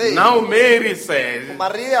okungenzeki. Now Mary said,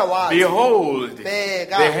 uMaria wathi behold,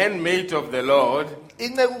 Bheka. the handmaid of the Lord,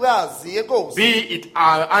 incekukazi yenkosi be it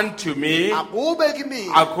unto me akube kimi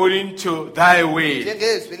according to thy way.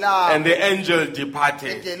 njengezwi And lakho. the angel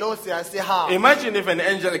departed. Ingelosi yasihamba. Imagine if an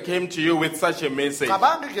angel came to you with such a message.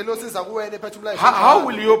 Cabanga ingelosi iza kuwena ephethe umlayezo. How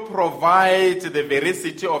will you provide the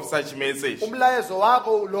veracity of such message? umlayezo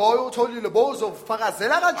wakho loyo utholile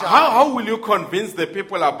bowuzofakazela kanjani? How will you convince the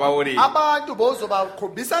people about it? Abantu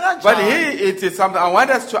bowuzobakhombisa But kanjani? here it is something I want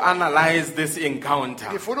us to analyze this encounter.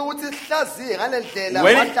 Ngifuna ukuthi sihlaziye ngale ndlela indlela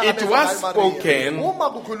When wahlangabezana it was naye uMaria. spoken, Uma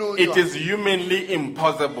kukhulunywa, it is humanly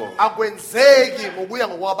impossible. akwenzeki ngokuya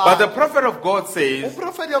But the ngokwabantu. prophet of God says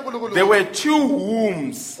Umprofeti kaNkulunkulu there were two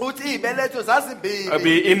wombs uthi izibeletho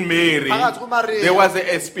zazimbili in Mary. phakathi kuMaria. There was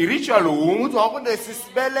a spiritual womb Uthi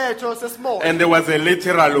kwakunesibeletho sesimoya and there was a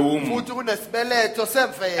literal womb. futhi kunesibeletho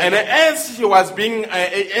And semvelo. as she was being,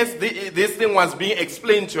 this thing was being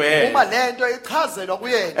explained to Uma her, lento ichazelwa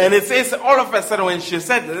kuyena, and it says all of a sudden when she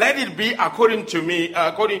said, "Let it be according to me,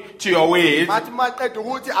 according to your ways," bathi maqeda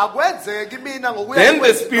ukuthi akwenzeki mina ngokuya then the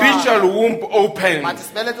kwezinto spiritual womb opened, bathi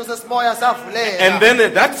isibeletho sesimoya savuleka. and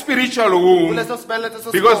then that spiritual womb, kuleso sibeletho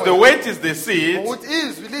sesimoya because the weight is the seed, ukuthi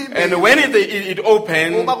izwi limi and when it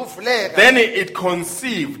opened, uma kuvuleka then it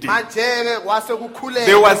conceived. manje-ke kwase There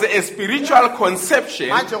kukhuleka was a spiritual conception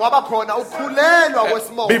manje kwaba khona ukukhulelwa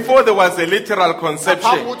kwesimoya before there was a literal ngaphambi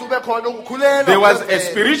conception. ukuthi kube khona ukukhulelwa There was a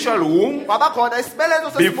kwemvelo. spiritual womb kwaba khona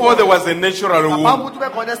isibeletho before there sesimoya was a natural ngaphambi womb. ukuthi kube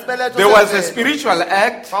khona isibeletho There was a semvelo. spiritual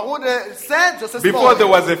act kwakunesenzo before there sesimoya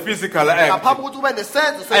was a physical act. ngaphambi ukuthi kube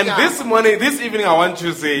nesenzo And senyama. this evening, I want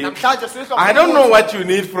to say, Namhlanje sisho I don't know ukuthi what you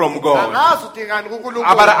need from God, angazi udingani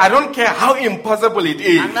kuNkulunkulu. but I don't care how impossible it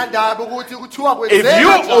is. Anginandaba ukuthi kuthiwa If kwenzeka you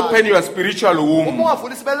njani. open your spiritual Uma womb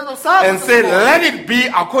ungavula isibeletho sakho and say, sesimoya, let it be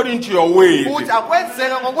according to your ways, ukuthi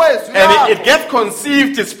akwenzeka ngokwezwi and it lakho, gets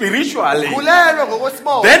conceived spiritually, khulelwe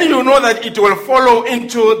ngokwesimoya, then you know that it will follow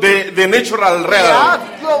into the natural realm. yazi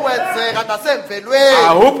kuyokwenzeka nasemvelweni.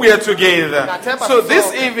 I hope we are together. So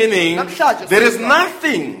this evening, there is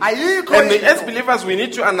nothing. Ayikho And into. as believers, we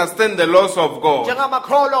need to understand the laws of God.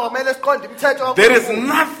 Njengamakholwa kumele siqonde imithetho There is kaNkulunkulu.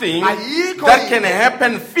 nothing Ayikho that can into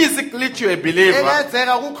happen physically to a believer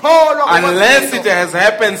engenzeka kukholwa unless it ngokwesimo. has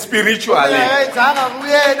happened spiritually. Engenzanga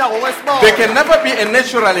kuyena ngokwesimoya. There can never be a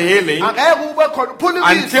natural healing Angeke kube khona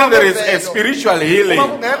ukuphulukiswa until there is a kwemvelo. spiritual Uma healing.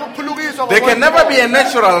 kungeke ukuphulukiswa There can never be a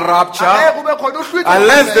natural Angeke rapture kube khona uhlwitho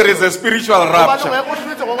unless there kwemvelo. is a spiritual Uma rapture. kungeke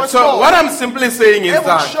uhlwitho ngokwesimoya. So what I'm simply saying is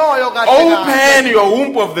that Ekushoyo kahle kahle. open your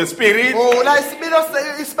womb of the spirit, Vula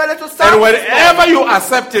isibeletho sakho and whatever you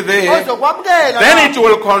accept there, ozokwamukela then it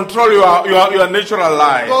will control your natural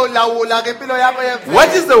life. uzolawula ke impilo yakho yemvelo. What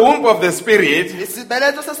is the womb of the spirit?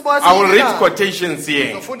 Isibeletho sesimoya I will read siyini na? quotations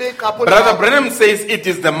here. Uzofunda iqapho Brother lakho. Branham says it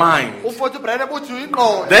is the mind. Umfowethu uBrenham uthi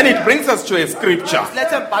uyingqondo. Then it brings us to a scripture.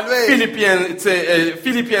 Lethe embhalweni.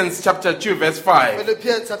 Philippians chapter 2 verse 5.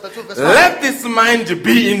 Philippians chapter 2 verse 5. Let this mind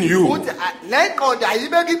be in you, Uthi le ngqondo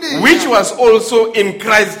ayibe kimi. which was also in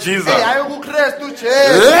Christ Jesus. hayi kuKristu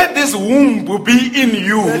Jesu. Let this womb be in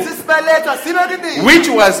you, Lesibeletho sibe kimi. which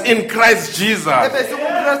was in Christ Jesus. Ebese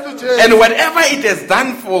kuKristu Jesu. And whatever it has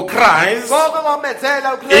done for Christ, Konke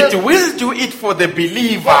kwamenzela it uKristu. will do it for the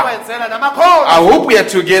believer. Kwenzela namakholwa. I hope we are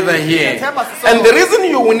together here. And the reason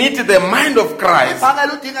you will need the mind of Christ,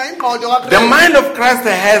 Bangela udinga ingqondo the kaKristu. mind of Christ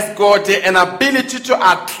has got an ability to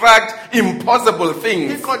attract impossible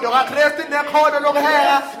things. Ingqondo kaKristu inekhono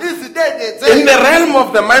lokuheha izinto In the ezenzeki. realm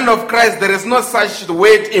of the mind of Christ, there is no such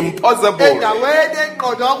word impossible. Endaweni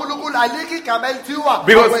engqondo kaNkulunkulu alikho igama elithiwa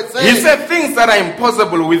Because akwenzeki. he said things that are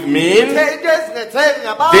impossible with men, Into ezingenzeki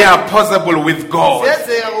ngabantu they are possible with God.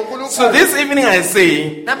 ziyenzeka ngoNkulunkulu. So this evening I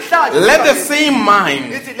say, Namhlanje let the same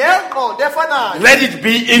mind, ithi le ngqondo efanayo let it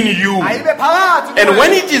be in you. ayibe phakathi And kuwena.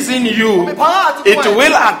 when it is in you, Phakathi it kuwena.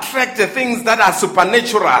 will attract the things that are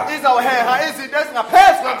supernatural. izawuheha izinto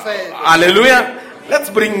ezingaphezu kwemvelo. Hallelujah. Let's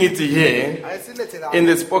bring it here. Ayisilethe la. In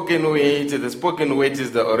the spoken word, the spoken word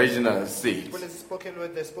is the original seed. When it's spoken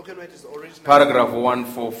word, the spoken word is the original. Paragraph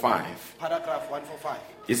 145. Paragraph 145.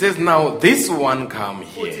 It says, now this one come Uthi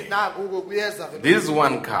here. naku kuyeza ke This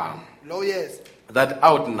one come. lo yes That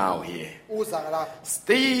out now here. uza lapha.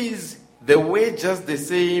 Stays the way just the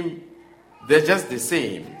same. They're just the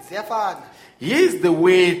same. Siyafana. Here's the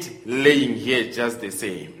weight laying here just the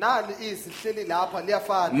same. Nali isihleli lapha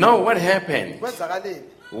liyafana. No, what happened? Kwenzakaleni?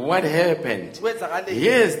 What happened? Kwenzakaleni?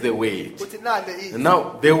 Here's the weight. Uthi nali izwi.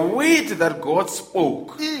 Now, the weight that God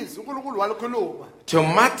spoke Izwi uNkulunkulu walikhuluma to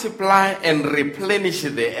multiply and replenish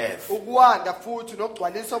the earth, ukwanda futhi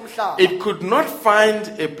nokugcwalisa umhlaba. it could not find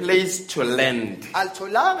a place to land.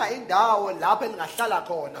 Alitholanga indawo lapho elingahlala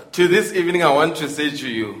khona. To this evening, I want to say to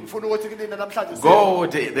you, Ufuna ukuthi kinina namhlanje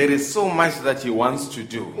God, there is so much that He wants to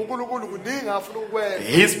do. uNkulunkulu kuningi afuna ukwenza.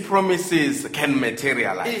 His promises can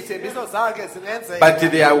materialize, Izithembiso zakhe zingenzeka. but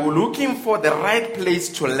they are looking for the right place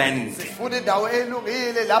to land. Sifuna indawo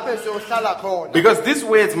elungile lapho esiyohlala khona. Because these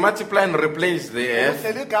words multiply and replenish the earth.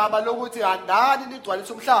 leli gama lokuthi handani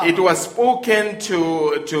nigcwalise umhlaba It was spoken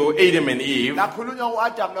to Adam and Eve, lakhulunywa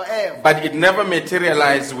uAdam noEva but it never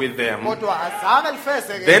materialized with them. kodwa azange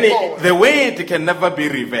lifezeke Then inkomo. the word can never be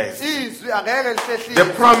reversed. Izwi angeke The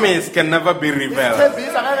lihlehlise promise can never be reversed.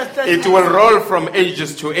 isithembiso angeke It lihlehlise will roll from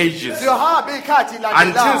ages to ages siyohamba ikhathi until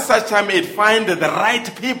landelayo such time it find the right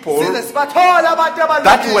people size sibathola abantu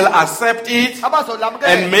that will abalungile accept it and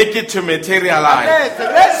abazolamukela make it to materialize.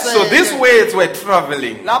 Lenze, So lenze. these words were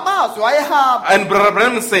traveling. la mazwi ayehamba And Brother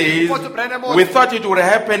Branham says, Futhi Branham uthi- we thought it would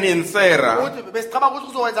happen in Sarah, uthi besicabanga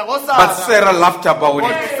ukuthi kuzowenza but ngosara Sarah laughed about it.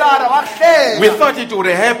 kodwa uSara wahleka We thought it would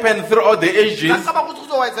happen throughout the ages, Sacabanga ukuthi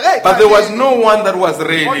kuzowenza but there was no one that was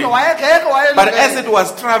ready. kodwa wayengeke But as it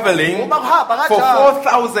was traveling uma kuhamba for kanjalo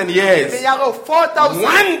 4,000 years, iminyaka 4000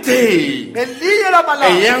 one day ngelinye a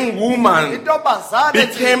lamalanga young woman intombazane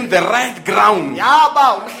became the right ground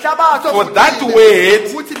yaba umhlabathi for ovundile. that word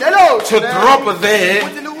ukuthi lelo to drop there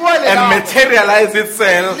ukuthi liwele and lapho. materialize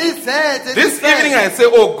itself. Lizenze, This lizenze. evening I say,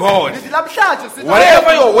 oh God, Lithi namhlanje sithi,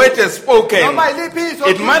 whatever your word has spoken, noma yiliphi izwi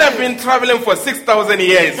it might have okhulunywe, been traveling for 6,000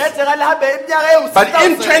 years. ngenzeka lihambe iminyaka But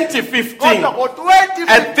in ewu-6000. 2015, Kodwa ngo-2015,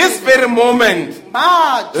 at this very moment,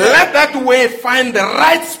 manje let that word find the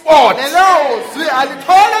right spot lelo zwi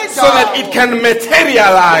alithole so that it can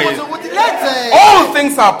materialize. ukuthi lenzeke. All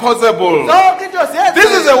things are possible. Zonke into ziyenzeka.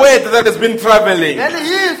 This is a word that has been traveling, Leli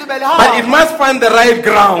yizwi but belihamba. it must find the right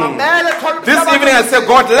ground. Kumele lithole This umhlabathi evening I say,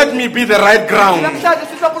 God, let me be the right ground namhlanje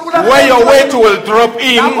sithi uNkulunkulu where your word will drop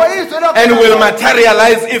in lapho izwi lakho and will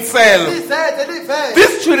materialize itself. lizenze, liveze.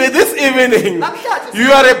 This evening, Namhlanje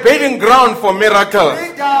you are a bedding ground for miracles.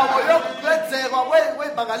 indawo yokwenzeka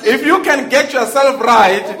kwemangaliso. If you can get yourself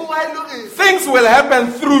right, Uma ungayilungisi, things will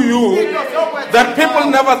happen through you into zokwenzeka. that people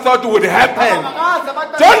never thought would happen. Abakazi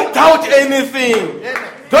abantu Don't doubt anything.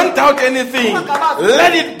 Don't doubt anything.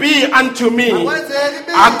 Let it be unto me Akwenzeki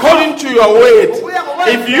ibi. according to your word.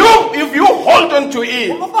 If you hold on to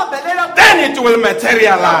it, Ukubambelela then it will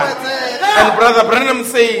materialize. And Brother Branham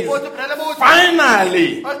says, Futhi uBrenham uthi,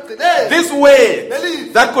 finally, "Ekugcineni, this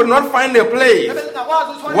word that could not find a place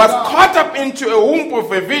ebelingakwazi ukuthola was indawo, caught up into a womb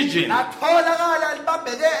of a virgin. latholakala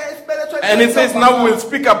libambeke esibelethweni And it says, now sentombazane. we'll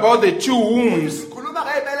speak about the two wombs. Sikhuluma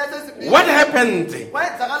ngey'beletho ezimbili. What happened?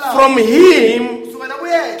 Kwenzakalani? From him Kusukela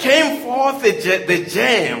kuyena, came forth the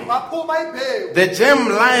gem, kwaphuma imbewu. the gem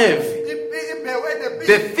life, Imbewu enempilo.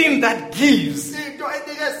 the thing that gives, Into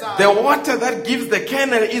enikezayo. the water that gives the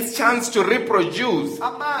kernel its chance to reproduce.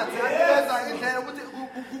 Amanzi anikeza indlela ukuthi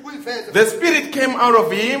kuyiveze. The spirit came out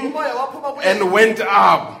of him Umoya waphuma kuyena. and went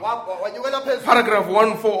up. Wanyukela phezulu. Paragraph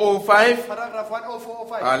 1405. Paragraph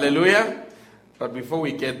 10405. Hallelujah. But before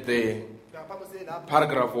we get there, Ngaphambi siye lapha,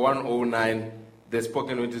 paragraph 109, the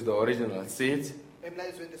spoken word is the original seed.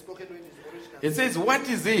 emlayezweni spoken word is original. It says, what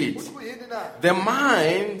is it? Ukuthi kuyini na? The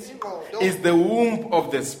mind is the womb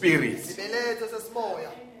of the spirit. Isibeletho sesimoya.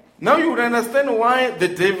 Now you would understand why the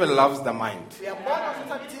devil loves the mind. Uyabona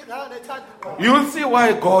ukuthi uthanda ingane ethanda ingqondo. You will see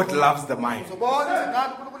why God loves the mind. Uzobona ukuthi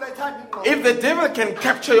ingane uNkulunkulu ayithanda ingqondo. If the devil can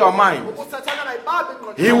capture your mind, Usathana angayibambi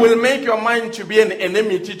ingqondo he yakho, will make your mind to be an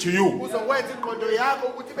enmity to you. uzokwenza ingqondo yakho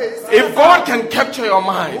ukuthi ibe yisimo If God can capture your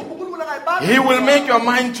mind, uNkulunkulu angayibambi he will ingqondo make your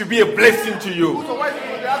mind to be a blessing to you. uzokwenza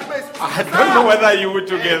ingqondo yakho ibe yisimo I don't know whether you were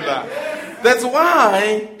together. That's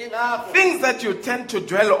why ingakho things that you tend to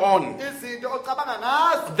dwell on, izinto ocabanga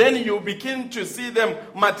ngazo then you begin to see them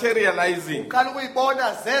materializing. uqala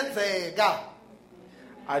ukuyibona zenzeka.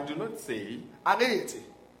 I do not say Angithi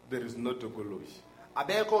there is no tokoloshi.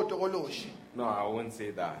 abekho utokoloshi. No, I won't say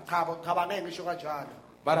that. Cha ngeke ngisho kanjalo.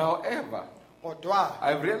 But however, Kodwa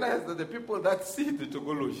I've realized that the people that see the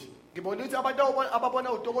tokoloshi, ngibona ukuthi abantu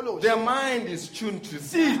ababona utokoloshi their mind is tuned to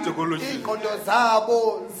see tokoloshi. ingqondo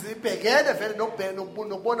zabo zibhekene vele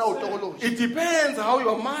nokubona utokoloshi. It depends how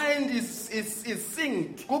your mind is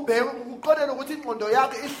synced. Kuqonela ukuthi ingqondo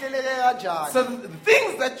yakho ihleleke kanjani. So the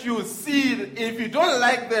things that you see, if you don't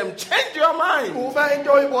like them, change your mind. Uma into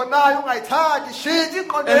oyibonayo ungayithandi shintsha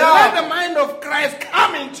ingqondo And let the yakho. mind of Christ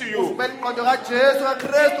come into you. Kumele ingqondo kaJesu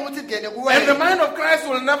kaKristu ukuthi ingene And the kuwena. mind of Christ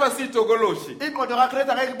will never see tokoloshi. Ingqondo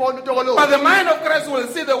kaKristu angeke ibone But utokoloshi. the mind of Christ will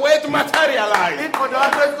see the word materialize. Ingqondo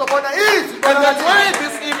kaKristu izobona izwi. And that's why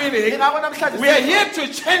this evening, Ingakho namhlanje we are here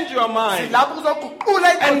to change your mind. lapho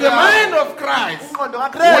kuzoguqula And ingqondo the yakho. mind of Christ Ingqondo will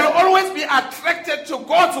kaKristu always be attracted to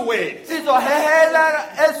God's word. izohehela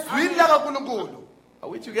ezwini lakaNkulunkulu. Are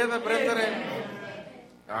we together, brethren?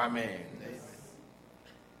 Amen.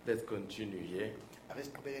 Let's continue here. Ake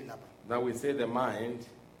siqhubekeni lapha. Now we say the mind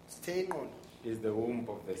Sithe ingqondo is the womb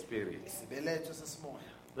of the spirit. isibeletho sesimoya.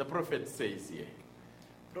 The prophet says here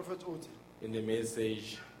Prophet uthi in the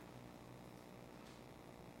message,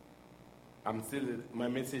 my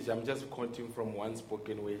message, I'm just quoting from one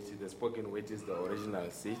spoken word. The spoken word is the original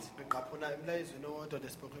seed. Ngiqaphuna emlayezweni owodwa the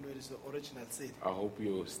spoken word is the original seed. I hope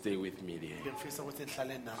you stay with me there. Ngifisa ukuthi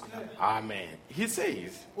nihlale nami lapha. Amen. He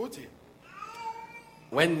says, Uthi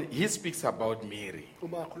when he speaks about Mary,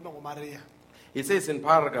 uma akhuluma ngoMaria, he says in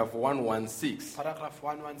paragraph 116, paragraph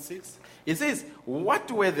 116, he says, what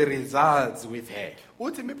were the results with her?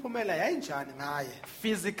 uthi imiphumela yayinjani ngaye?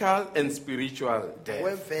 Physical and spiritual death.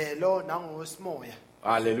 Wemvelo nangosimoya.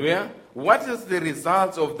 Hallelujah. What is the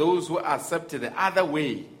results of those who accepted the other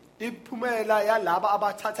way? Iphumela yalaba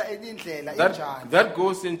abathatha enye indlela injani? That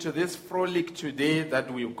goes into this frolic today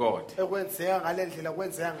that we've got, Ekwenzeka ngalendlela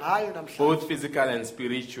kwenzeka ngayo namhlanje. both physical and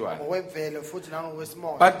spiritual. Ngokwemvelo futhi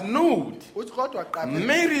nangosimoya. But note, Uthi kodwa qaphela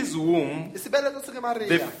Mary's womb, isibeletho sika the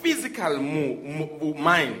Maria, physical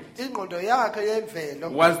mind, ingqondo yakhe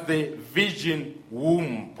yemvelo was the virgin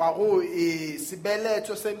womb. kwaku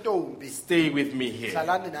isibeletho sentombi. Stay with me here.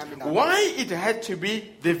 Hlalani nami lapha. Why it had to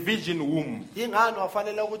be the virgin womb? Yingani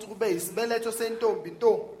wafanele ukuthi kube isibeletho sentombi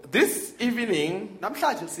nto? This evening,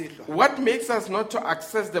 Namhlanje sihlwa. what makes us not to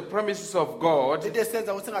access the promises of God Into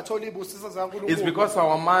esenza ukuthi singatholi ibusiso is zikaNkulunkulu because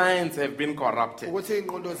our minds have been corrupted. ukuthi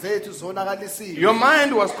ingqondo zethu zonakalisiwe. Your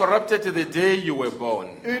mind was corrupted the day you were born.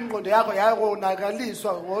 Ingqondo yakho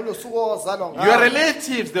yayonakaliswa ngolosuku ozalwa Your ngalo.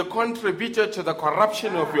 relatives, they contributed to the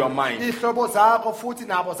corruption of your mind. Ihlobo zakho futhi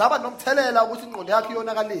nabo zaba nomthelela ukuthi ingqondo yakho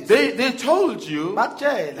iyonakaliswe. They told you,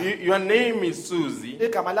 Bakutshela your name is Susie.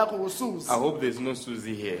 igama lakho uSusi. I hope there's no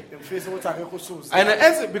Susie here. Ngifisa ukuthi akekho uSusi.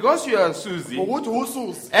 And because you are Susie, Ukuthi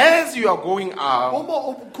uSusi as you are going out, uma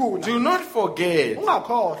ubukhuna do not forget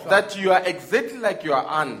ungakhohlwa that you are exactly like your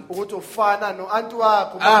aunt. ukuthi ufana noanti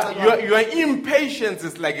wakho. Your impatience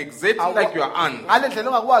is like exactly like your aunt. Ngale ndlela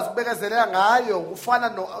ongakwazi ukubekezelela ngayo ufana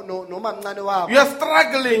nomamncane wakho. You are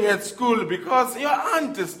struggling at school because your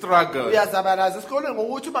aunt struggled. Uyazabalaza esikoleni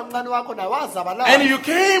ngokuthi umamncane wakho naye wazabalaza. And you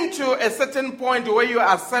came to a certain point where you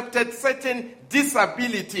accepted certain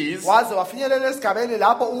disabilities. Waze wafinyelela esigabeni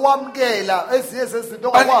lapho uwamkela ezinye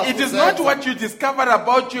zezinto But ongakwazi. it is not what you discovered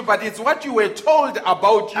about you, but it's what you were told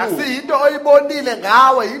about you. Asiyinto oyibonile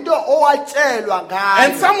ngawe, into owatshelwa ngayo.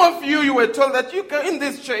 And some of you were told that you can, in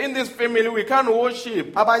this family we can't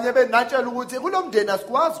worship. Abanye benatshela ukuthi kulomndeni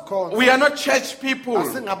asikwazi khona. We are not church people.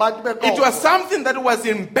 Asingabantu It benkonzo. was something that was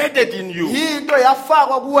embedded in you. Yinto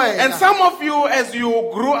yafakwa kuwena. And some of you, as you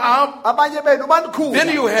grew up, Abanye benu banikhulu. then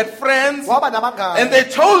you had friends, Waba nabangani. and they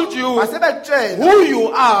told you Basebekutshela who you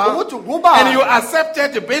are, ukuthi ngubani. and you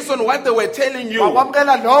accepted based on what they were telling you.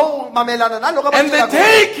 Wakwamkela lo mamelana naloko And the abatshela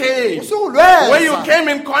day came usuku lweza where you came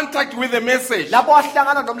in contact with the message. lapho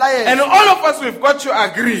wahlangana nomlayezo. And all of us, we've got to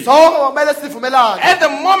agree. Sonke kumele sivumelane. At the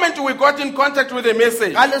moment we got in contact with the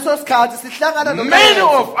message, Ngaleso sikhathi sihlangana many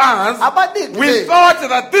nomlayezo. of us, Abaningi we bethu thought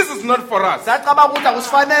that this is not for us. sacabanga ukuthi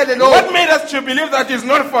akusifanele lo. What made us to believe that it's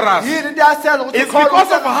not for us? Yini into yasenza ukuthi It's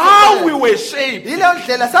because of how we were shaped. Yileyo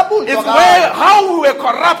ndlela sabunjwa It's ngayo. how we were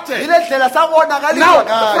corrupted. Yile ndlela sabonakaliswa Now,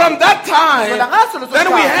 ngayo. from that time,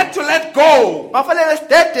 then we had to let go Bafanele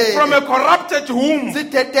sidedele. from a corrupted womb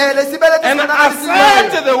Sidedele isibeletho and sonakaliswe.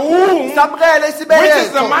 accept the womb, Samukele which is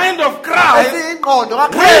the isibeletho. mind of Christ, Esiyingqondo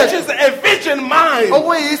which kaKristu. is a virgin mind.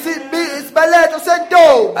 Okuyisibeletho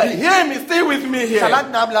sentombi. Hear me, stay with me here.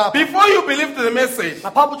 Hlalani nami lapha. Before you believed the message,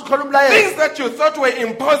 Ngaphambi ukuthi ukhole umlayezo. things that you thought were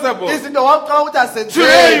impossible, Izinto wacabanga ukuthi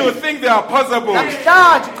today you azenzeki. think they are possible.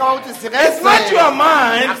 Namhlanje ucabanga ukuthi It's not zingenzeka. your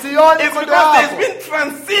mind, Akusiyona it's ingqondo because there's yakho. been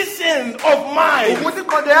transition of mind. Ukuthi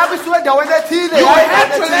ingqondo yakho isuke endaweni ethile. You hayi had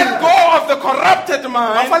to endaweni let ethile. go of the corrupted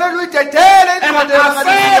mind Kufanele uyidedele and ingqondo accept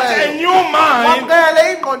a yonakaliswe. new mind. Wamukele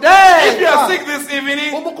ingqondo If you are entsha. sick this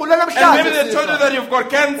evening, Uma ugula and maybe they namhlanje told you that you've got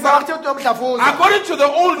cancer, bakuthe ukuthi umdlavuza. according to the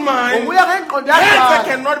old mind, Ubuya ngengqondo cancer yakho.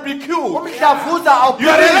 cannot be cured. Umdlavuza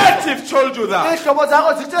Your awuphilile. relative told you that. Ihlobo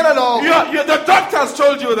zakho zitshele lokho. The doctors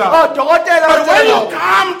told you that. Odokotela But when batshele you lokho.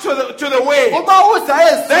 come to the way, Uma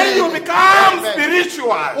uza then you ezini become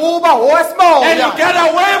spiritual. uba And you owesimoya. get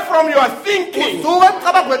away from your thinking. Usuke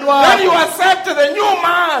emcabangweni Then you wakho. accept the new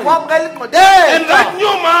mind. Wamukela ingqondo And entsha. that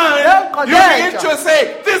new mind, you begin to say,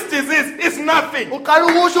 this disease is nothing. Uqala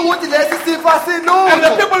ukusho ukuthi lesi sifo And the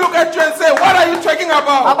asilutho. people look at you and say, what are you talking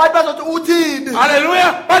about? Abantu bazothi uthini?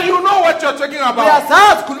 Hallelujah. But you know what you're talking about.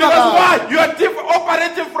 Uyazazi khuluma Because ngayo. why? You are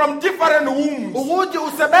operating from different wombs. Ukuthi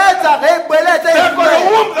usebenza ngey'beletho They've got a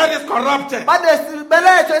ezimele. womb that is corrupted.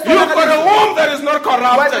 Banesibeletho You've got a esibonakaliswe. womb that is not Wena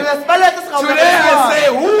corrupted. unesibeletho Today I esingabonakaliswayo. say,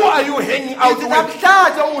 who are you hanging out Ithi with?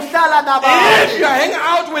 namhlanje uhlala If nabanye. you are hanging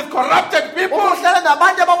out with corrupted people, Uma uhlala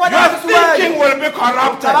nabantu your abakwanakisiweyo. thinking will be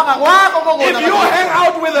corrupted. Ucabanga kwakho If you hang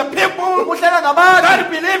out with the people uhlala nabantu that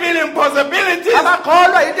believe in impossibilities,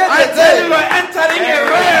 abakholwa into I tell you, ezenzeki. you're entering a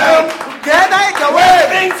realm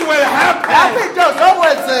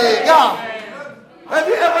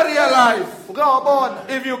uke wabona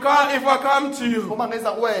if I come to you uma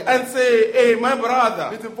ngeza kuwena and say, hey, my brother,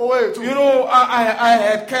 ngithi mfowethu you know, I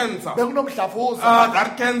had cancer. bekunomdlavuza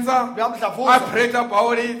That cancer, I ngamdlavuza prayed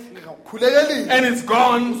about it, khulekeli and it's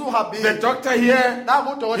gone. Usuhambile. The doctor here,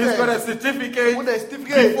 nangu he's got a udokotela certificate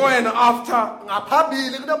une-certificate. before and after.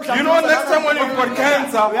 ngaphambili kunomdlavuza You know, next time when you've got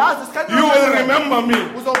cancer, uyazi isikhathi you will remember me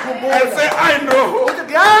and uzokhumbula say, I know uthi it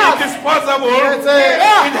ngiyazi is possible.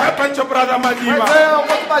 Yenzeka. It happened to Brother Madiba. Wenzeka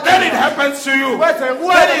ukuthi Then it Madiba. happens to you. Wenzeka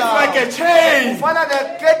kuwena Then it's la. like a chain ufana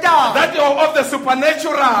neketanga that of the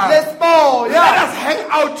supernatural. lesimoya Let us hang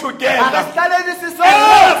out together akasihlaleni and let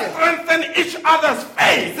sisonke us strengthen each other's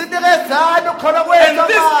faith. sinikezane ukukhona And kwethu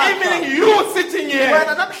this amandla. evening, you sitting here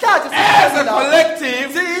wena namhlanje as a sikhona la. collective,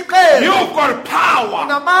 siyiqembu you've got power to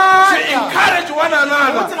namandla encourage one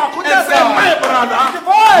another Ukuthi and ngakhuthaza. say, my brother,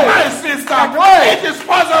 Boy. my sister, Boy. it is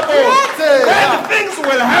possible. Yenzeka. Then things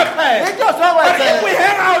will happen. into But if we zokwenzeka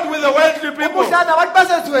hang out with the worldly people, ubuhlala abantu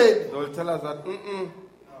basezweni they will tell us that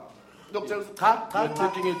dokutshela ukuthi cha cha you're cha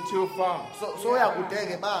taking it too far.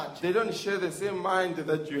 soyakudeke manje They don't share the same mind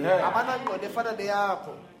that you have. abanangqondo efana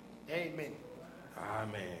neyakho amen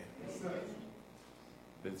Amen.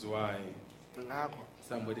 That's why ngakho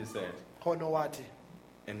somebody said, khona wathi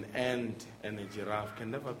an ant and a giraffe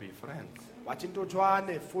can never be friends. wathi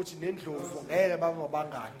intuthwane futhi nendlovu ngeke babe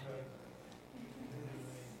ngabangani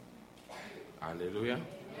Hallelujah.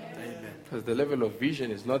 amen Because the level of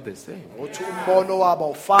vision is not the same. uthi umbono wabo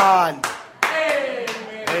awufani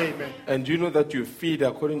amen And you know that you feed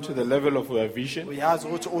according to the level of your vision? uyazi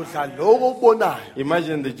ukuthi udla lokho okubonayo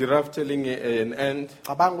Imagine the giraffe telling an ant,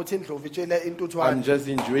 cabanga ukuthi indlovu itshele I'm intuthwane just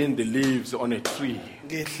enjoying the leaves on a tree.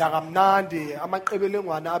 ngidla kamnandi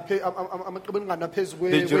amaqebelengwane amaqebelengwane aphezu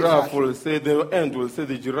The giraffe will say, the ant will say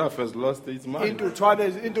the giraffe has lost its mind.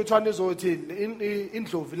 intuthwane izothi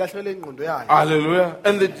indlovu ilahlele ingqondo yayo Hallelujah.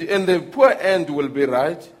 And the poor ant will be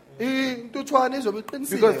right. intuthwane izobe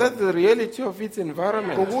Because iqinisile that's the reality of its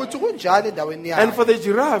environment. ngokuthi kunjalo endaweni And yayo for the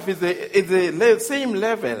giraffe, it's the same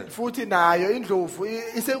level. futhi nayo indlovu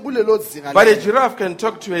isekulelo zinga But a lelo. giraffe can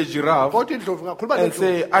talk to a giraffe kodwa indlovu ngakhuluma and nendlovu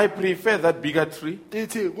say, I prefer that bigger tree.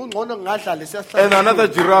 ithi kungcono ngingadla And lesiyahlala another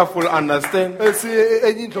giraffe will understand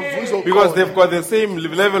enye indlovu because they've izokhona got the same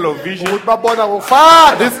level of vision. ukuthi babona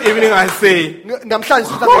ngofana This evening I say,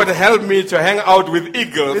 namhlanje God help me to hang out with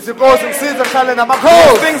eagles. ithi Nkosi ngisize ngihlale Those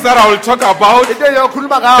namakhosi things that I will talk about, into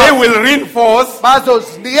engiyokhuluma they ngayo will reinforce and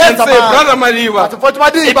bazozinikeza say, Brother bathi Madiba, mfowethu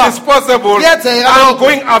it Madiba is possible. Kuyenzeka I'm lokho.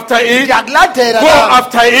 going after it. ngiyakulandela Go nawe.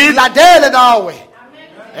 after it. landele nawe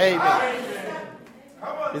amen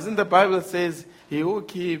Isn't the Bible says, he who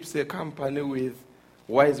keeps a company with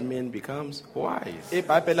wise men becomes wise.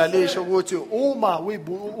 ibhayibheli lisho ukuthi uma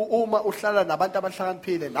uhlala nabantu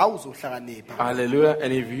abahlakaniphile nawe uzohlakanipha Hallelujah.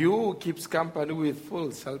 And if you keeps company with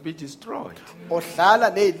fools, shall be destroyed. ohlala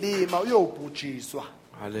nezilima uyobhujiswa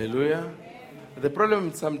Hallelujah. The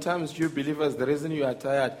problem sometimes you believers, the reason you are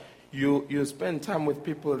tired, you spend time with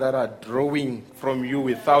people that are drawing from you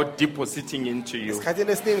without depositing into you.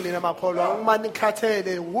 esikhathini esiningi nina makholwa uma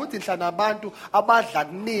nikhathele ukuthi nhla nabantu abadla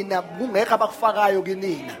kunina kungekho abakufakayo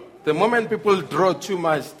kinina The moment people draw too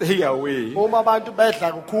much, stay away. uma abantu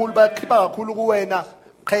bedla kakhulu bakhipha kakhulu kuwena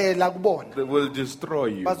qhela kubona They will destroy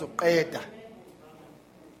you. bazoqeda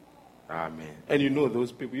Amen. And you know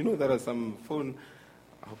those people, you know there are some phone.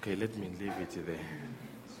 Okay, let me leave it there.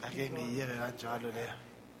 ake ngiyeke kanjalo leyo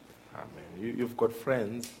Amen. You've got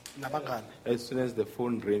friends. nabangani As soon as the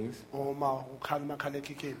phone rings, uma ukhala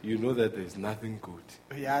umakhalekhikhini you know that there's nothing good.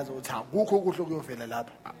 uyazi ukuthi akukho okuhle okuyovela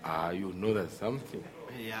lapha You know there's something.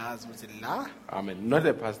 uyazi ukuthi la Amen. Not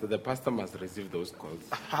the pastor. The pastor must receive those calls.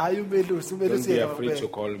 hayi umelusi Don't be afraid to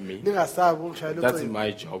call me. ningasabi ungishayela That's ucingo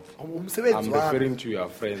my job. umsebenzi I'm wami referring to your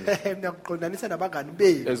friends. niyakuqondanisa nabangani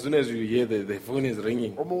benu As soon as you hear the phone is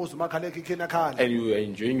ringing uma uza umakhalekhikhini akhala and you are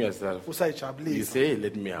enjoying yourself, you usayijabulisa say, hey,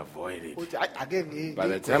 let me avoid it. uthi "Ayi, ake By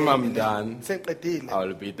the time I'm done, sengiqedile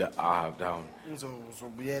I'll be down.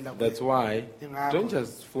 ngizobuyela That's why Ingakho. don't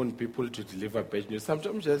just phone people to deliver bad news.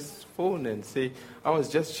 Sometimes just phone and say, I was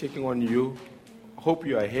just checking on you. Hope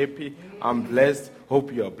you are happy. I'm blessed.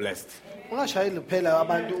 Hope you are blessed. ungashayeli kuphela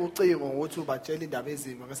abantu ucingo ngokuthi ubatshela indaba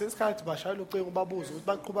ezimo ngesikhathi bashayela ucingo ubabuza ukuthi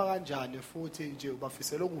baqhuba kanjani futhi nje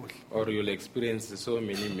ubafisela okuhle Or you'll experience so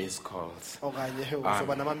many missed calls. okanye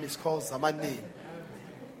uzoba nama-miss calls amaningi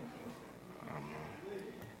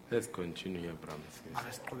Let's continue here, brothers.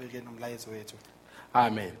 ake siqhubekeni umlayezo wethu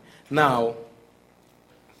Amen. Now,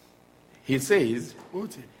 he says,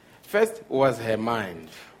 uthi first was her mind.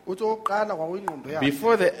 uthi okokuqala kwakuyingqondo yakhe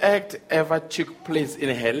Before the act ever took place in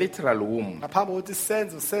her literal womb, ngaphambi kokuthi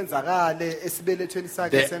isenzo senzakale esibelethweni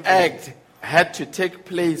sakhe the semvelo. act had to take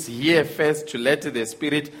place here first to let the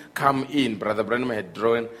Spirit come in. Brother Branham had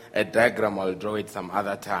drawn a diagram. I'll draw it some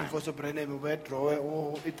other time. Inkosi uBrenham ubedrowe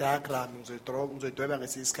i-diagram ngizoyidweba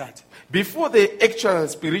ngesinye isikhathi. Before the actual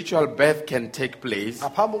spiritual birth can take place,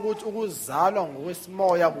 Ngaphambi kokuthi ukuzalwa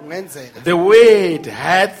ngokwesimoya kungenzeka. the word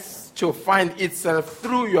has to find itself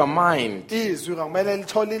through your mind, Izwi kumele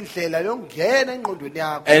lithole indlela yokungena engqondweni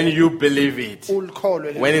yakho. and you believe it.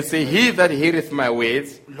 Ulikholwe. When it says, "He that heareth my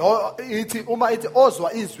words Lo ithi uma ithi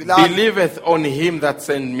ozwa izwi lami believeth on him that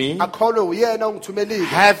sent me, akholwe uyena ongithumelile.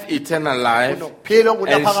 hath eternal life, Unokuphila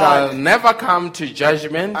and shall ongunaphakade. never come to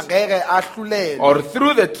judgment, Angeke ahlulelwe. or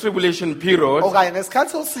through the tribulation period, Okanye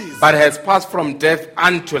ngesikhathi sosizi. but has passed from death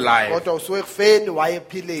unto life." Kodwa usuke kufeni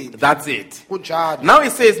wayephilile. That's it. Kunjalo. Now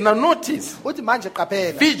it says, now notice, Uthi manje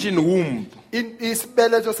qaphela. virgin womb,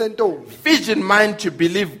 Isibeletho sentombi. virgin mind to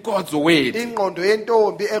believe God's word. Ingqondo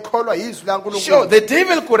yentombi ekholwa izwi Sure, laNkulunkulu. the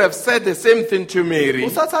devil could have said the same thing to Mary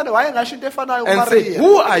uSathane wayengasho into efanayo and say, kuMaria.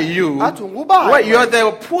 "Who are you? Athi ungubani? Well, you are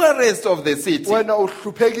the poorest of the city. Wena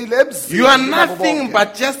uhluphekile emzini. You are nabo nothing bonke.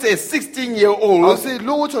 but just a 16-year-old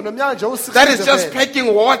Awusilutho nomnyaka nje u-16 that is just vele.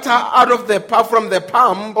 packing water out of the from the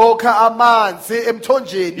pump. Okha amanzi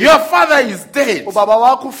emthonjeni. Your father is dead. Ubaba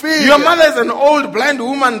wakho ufile. Your mother is an old blind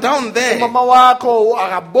woman down there. Umama wakho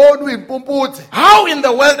akaboni uyimpumputhe. How in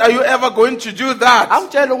the world are you ever going to do that?"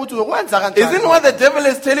 Angitshela ukuthi uzokwenza Isn't kanjani. what the devil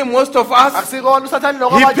is telling most of us? Akusikona uSathane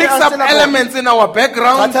lokho He abanye picks up asitshela khona. elements in our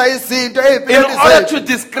background Thatha izinto in ezimpilweni order zethu. to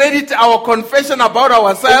discredit our confession about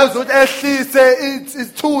ourselves. Ukuze ukuthi ehlise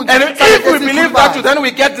isithunzi. And if we believe that, then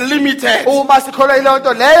we get limited. uma sikholwa ile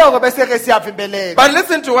nto leyo bese ke siyavimbeleka. But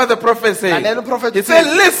listen to what the prophet said. Lalela umprofeti He said,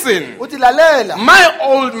 uthini. "Listen, Uthi lalela. my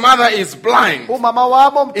old mother is blind." Umama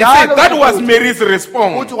wami He said, omdala. that was Mary's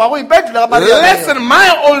response. Uthi kwakuyimpendulo kaMaria. Listen,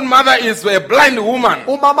 my old mother is a blind woman,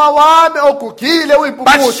 Umama wami ogugile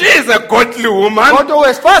but she uyimpumputhe. is a godly woman. Kodwa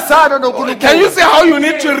wesifazana Can you noNkulunkulu. see how you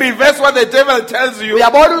need to reverse what the devil tells you?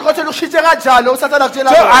 Uyabona ukuthi ushintshe kanjalo uSathane akutshela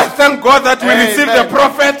So I khona. thank God that we Amen. received the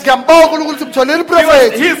prophet. Ngiyambonga uNkulunkulu ukuthi umtholile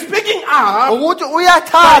uprofeti. He's speaking up. Ukuthi But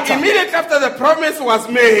uyathatha. immediately after the promise was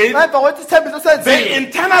made, Emva kokuthi isithembiso the senziwe.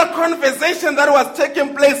 internal conversation that was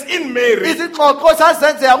taking place in Mary, Izingxoxo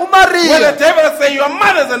zazenzeka where kuMaria. the devil say, "Your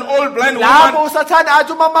mother is an old blind Lapho woman. uSathane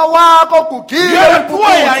athi umama wakho ogugile You are a poor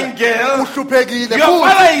uyimpumputhe. young girl. Uhluphekile Your futhi.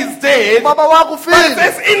 father is dead." Umama wakho But it ufile.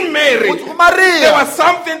 says in Mary, Uthi there kuMaria. was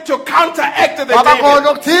something to counteract the Baba devil. khona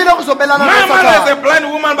okuthile okuzomelana My mother is a noSathane.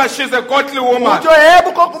 blind woman, but she's a godly woman. Uthi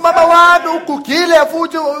yebo kodwa umama wami ugugile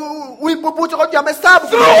futhi uyimpumputhe kodwa uyamesaba.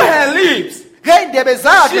 Through her lips, Ngeindebe she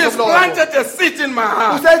zakhe has zomlomo. planted a seed in my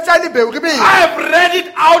heart. Uselitshela imbewu kimi. I have read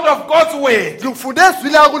it out of God's word. Ngifunde izwi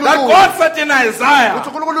laNkulunkulu. That God said in Isaiah, Uthi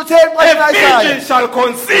uNkulunkulu uthe encwadini "A kaIsaya. virgin shall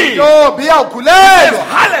conceive." Intombi iyawukhulelwa.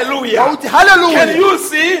 Hallelujah. Uthi hallelujah. Can you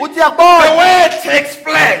see? Uthi The yakubona. word takes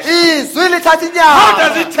flesh. Izwi lithatha How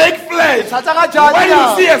does inyama. it take flesh? Thatha kanjani When you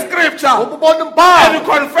inyama? see a scripture Ubona and you umbhalo.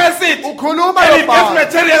 confess it, Ukhuluma and it gets lo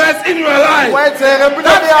materialized in your life. Kwenzeka empilweni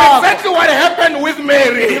That's yakho. exactly what happened with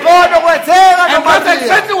Mary. Yibona kwenzeka And that's noMaria.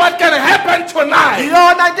 exactly what can happen tonight.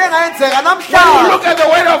 Iyona into engayenzeka When you namhlanje. look at the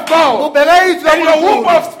word of God Ubheke izwi and your womb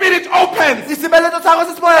laNkulunkulu. of spirit opens Isibeletho sakho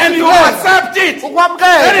sisimoya and you sivela. accept it, then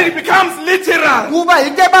Ukwamukela. it becomes literal. Kuba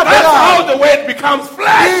into That's how ebambekayo. the word becomes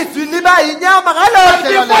flesh. Izwi liba inyama ngaleyo But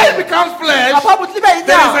ndlela before it leyo. becomes flesh, Ngaphambi ukuthi libe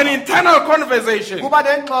there is an inyama. internal conversation. Kuba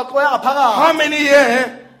nengxoxo yangaphakathi. How many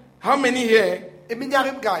here? How many here? Iminyaka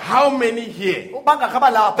emingaki? How many here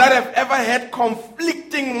Bangakaba lapha. that have ever had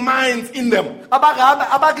conflicting minds in them?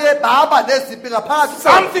 Abake baba nezimpi ngaphakathi.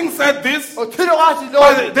 Something said this, Uthilo kathi lo.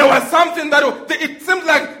 but there was something that it seems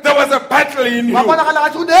like there was a battle in you. Wabonakala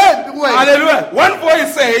kathi unempi kuwena. Hallelujah. One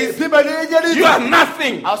voice says, Iphimbo linye "You are lithi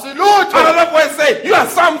nothing." asilutho. Another voice says, "You are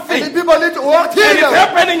something." And Iphimbo lithi it's uwokuthile.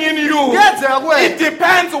 happening in you. Kuyenzeka It kuwena.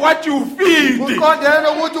 depends what you feed. If Uqondene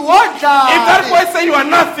ukuthi that wondla. voice says you are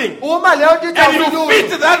nothing, Uma leyo nto and you ithi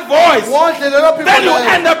feed that voice, wondle lelo phimbo then you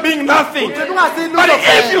leyo. end up being nothing. Ugcina ungasilutho But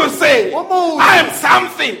if you phela. say, Umuzi. "I am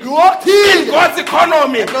something," in Uwokuthile. God's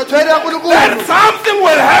economy, Nothweni kaNkulunkulu. then something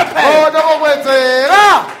will happen. Khona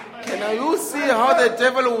okwenzeka. Can you see how the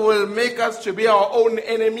devil will make us to be our own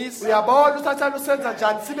enemies? Uyabona uSathane usenza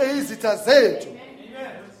njani sibe yizitha zethu.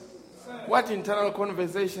 What internal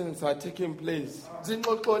conversations are taking place?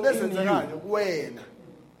 Zingxoxo nezenzekayo kuwena.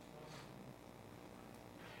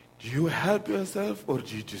 Do you help yourself or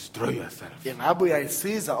do you destroy yourself? Ingabe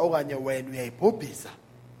uyayisiza okanye wena uyayibhubhisa.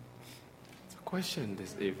 It's a question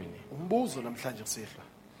this evening. Umbuzo namhlanje kusihlwa.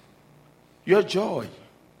 Your joy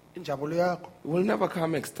Injabulo yakho will never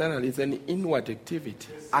come external. It's an inward activity.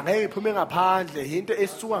 angeke iphume ngaphandle, into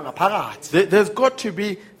esuka ngaphakathi. There's got to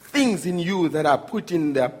be things in you that are put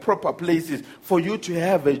in their proper places for you to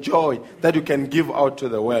have a joy that you can give out to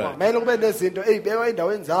the world. Kumele kube nezinto ezibekwa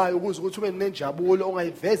endaweni zayo ukuze ukuthi ube nenjabulo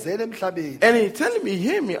ongayivezela emhlabeni. And he's telling me,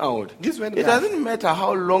 hear me out. Ngizweni It kahle. doesn't matter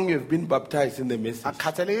how long you've been baptized in the message.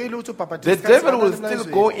 Akhathalekile ukuthi The ubhaptizwe devil will kangakanani still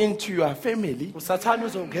emlazweni. go into your family, Usathana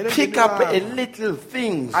uzongena pick endlini up a yakho, little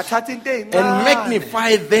things athathe into and ezincane,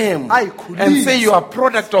 magnify them Ayikhulise. and say you are a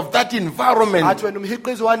product of that athi environment. wena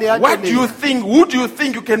umhiqizo waleyo nto What do you leyo. think? Who do you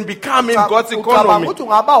think you can become in God's Ucabanga economy? ukuthi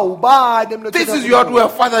ungaba ubani emnothweni This is waseNingizimu. what your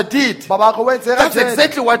father did. Babakho wenze That's kanjena.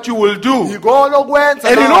 exactly what you will do. Yiko lokwenza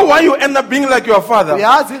And you lokho. know why you end up being like your father?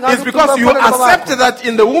 Uyazi ngani It's ukuthi because you ungafana nababakho. accept that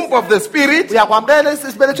in the womb of the spirit, Uyakwamukela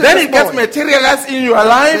isibelethweni then it gets sesimoya. materialized in your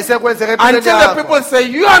life Bese kwenzeka empilweni until the yakho. people say,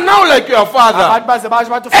 you are now like your father. Abantu baze basho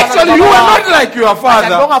bathi ufana Actually, you nobaba are wakho. not like your Kanti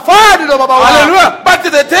father. ungafani nobaba wakho. Hallelujah. But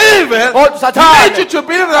the devil Kodwa usathane. made you to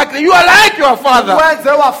believe like you are like your father.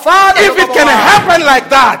 Wenze wafana If it nobaba can wakho. happen like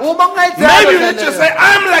that, Uma kungenzeka maybe you nje need to leyo. say,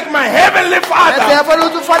 I'm like my heavenly Bese father. yafana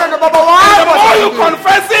ukuthi ufana nobaba And the more wakho. you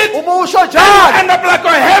confess it, Uma usho then you njalo, end up like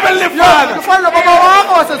your heavenly father. ufana nobaba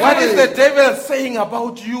wakho What is the wasezulwini. devil saying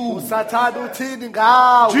about you? Usathane uthini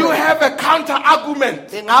ngawe? Do you have a counter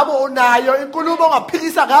argument? Ingabe unayo inkulumo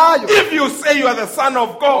ongaphikisa ngayo? If you say you are the son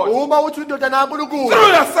of God, Uma uthi indodana kaNkulunkulu, throw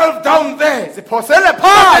yourself down there. ziphosele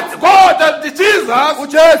phansi. God, that Jesus,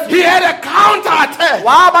 uJesu he had a counter attack.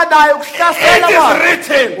 waba nayo It ukuhlasela is kwakhe.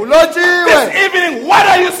 written. Ulotshiwe. This evening, what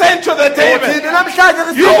are you saying to the devil? Uthini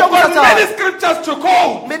namhlanje You've ngisisho got many kusathane? scriptures to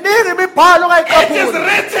quote. Miningi imibhalo It is ongayiqaphuli.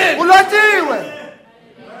 written. Ulotshiwe.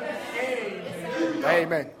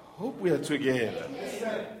 Amen. Hope we are together.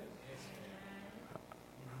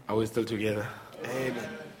 Are we still together? Amen.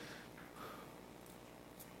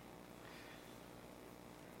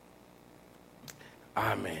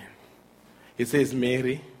 Amen. He says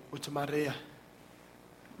Mary, Uthi Maria.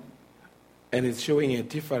 and it's showing a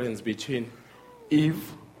difference between Eve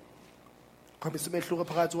Khombisa umehluko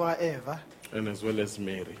phakathi kwa-Eva and as well as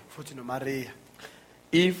Mary. futhi noMaria.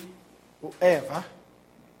 Eve U-Eva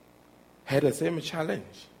had the same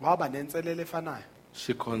challenge. waba nenselelo efanayo.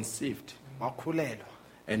 She conceived, Wakhulelwa.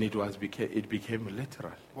 and it became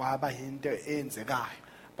literal. Waba yinto eyenzekayo.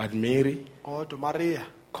 But Mary Kodwa Maria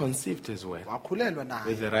conceived as well, wakhulelwa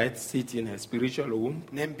with naye. the right seed in her spiritual womb,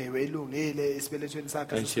 Nembewu elungile esibelethweni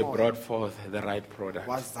sakhe and she sesimoya. brought forth the right product.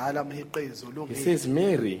 Wazala umhiqizo He olungile. says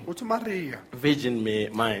Mary, Uthi Maria virgin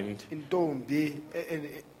mind intombi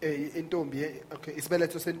okay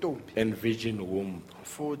isibeletho sentombi and virgin womb.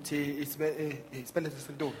 futhi isibeletho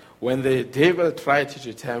sentombi. When the devil tried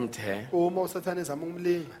to tempt her, Uma usathane ezama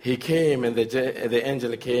ukumlinga, he came and the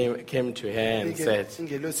angel came to her and said,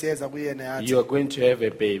 ingelosi yeza kuyena you yathi are going to have a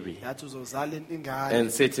baby. uzozala ingane.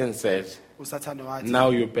 And Satan said, Usathane wathi now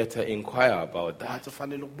you better inquire about that. wathi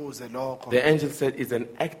ufanele ukubuze lokho. The angel said, it's an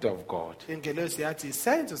act of God. Ingelosi yathi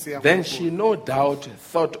isenzo sika Then she no doubt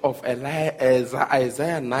thought of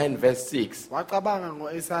Isaiah 9 verse 6, wacabanga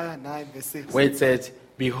ngo-Isaiah 9 verse 6 where it said,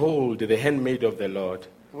 behold, the handmaid of the Lord.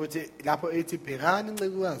 ukuthi lapho ethi bhekani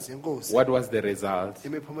incekukazi yenkosi. What was the result?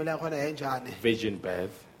 Imiphumela yakhona yenjani? Virgin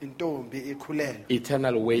birth, Intombi ikhulelwe.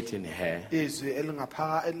 eternal weight in her. Izwi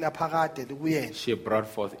elilaphakade likuyena. She brought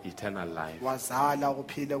forth eternal life. Wazala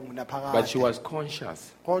ukuphila But she okunaphakade. was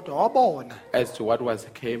conscious Kodwa wabona as to what was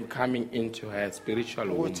coming into her spiritual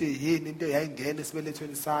womb. ukuthi yini into yayingena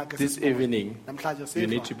esibelethweni sakhe. This sesimoya. evening, Namhlanje you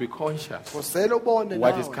need to sivwa. be conscious Kusele ubone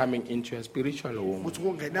what is nawe coming into your spiritual womb, ukuthi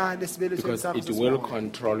kungenani esibelethweni because sakhe. it will sesimoya.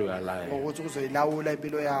 control your life. Ukuthi kuzoyilawula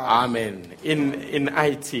impilo yakho. Amen. In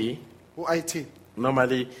IT, U-IT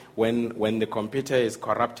normally when the computer is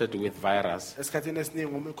corrupted with virus, esikhathini esiningi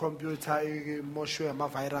uma ikhompyutha imoshwe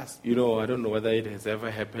ama-virus, I don't know whether it has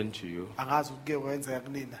ever happened to you. angazi ukuthi kuke kwenzeka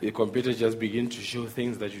kunina. The computer just begins to show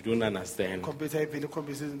things that you don't understand. Ikhompyutha ivele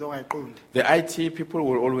ikhombisa izinto ongayiqondi. The IT people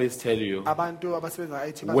will always tell you, Abantu abasebenza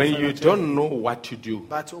nge-IT when you don't know what to do,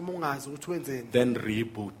 bathi uma ungazi ukuthi wenzeni then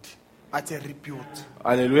reboot. bathi reboot.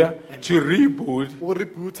 Hallelujah. To reboot,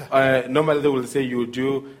 Ukureboota normally they will say you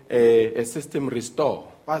do a system restore.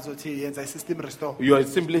 bazothi yenza i-system restore. You are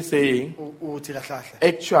simply saying, Uthi kahle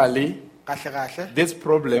actually, kahle kahle this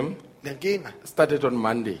problem le nkinga started on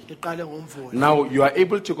Monday. iqale ngomvulo. Now you are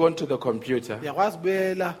able to go into the computer Uyakwazi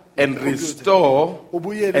ubuyela and restore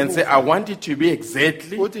Ubuyele and say, emuva. I want it to be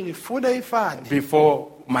exactly Uthi ngifuna ifane before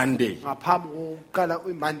Monday. ngaphambi kokuqala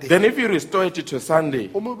iMonday. Then if you restore it to Sunday,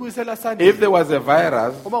 Uma ubuyisela Sunday. if there was a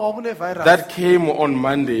virus Uma ngakune virus that came on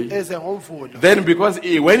Monday, eze ngomvulo. then because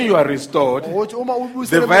when you are restored, Ukuthi uma the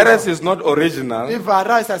ubuyisela virus is not original,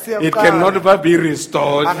 ivirus asiye it cannot ever be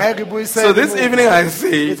restored. Angeke ibuyisele. So this evening I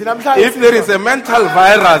say, Ithi namhlanje if there is a mental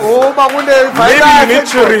virus, Uma kune maybe you need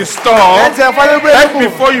virus to restore Enze kufanele ube that emuva.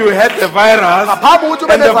 before you had the virus, Ngaphambi kokuthi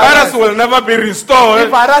ube and the virus nevirus. will never be restored,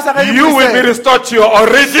 Ivirus angeke you will be ibuyisele. restored to your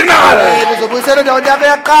original. Uzobuyisela endaweni yakho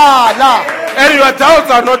yaqala. And your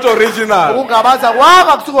doubts are not original. Ukungabaza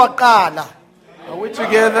kwakho kusuka waqala. Are we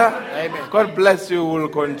together? Amen. God bless you. We'll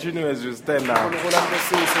continue as you stand up. uNkulunkulu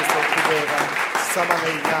amesise soqhubeka sisaba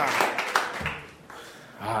ngeyinyawo.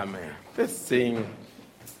 Amen. Let's sing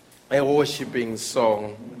a worshiping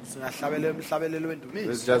song. Singahlabela emhlabelelo wendumiso.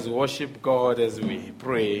 Let's just worship God as we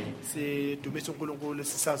pray. Sidumisa uNkulunkulu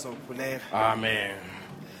sisazokhuleka. Amen.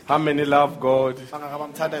 How many love God?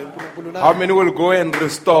 Bangakabamthandayo uNkulunkulu How na? many will go and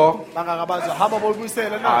restore? Bangakabazohamba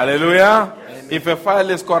bolubuyisela na? Hallelujah. If a file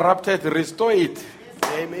is corrupted, restore it.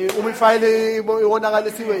 Amen. Uma ifayile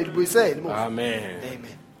iwonakalisiwe ilibuyisele emuva. Amen.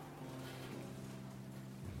 Amen.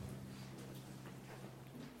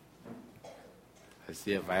 I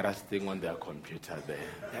see a virus thing on their computer there.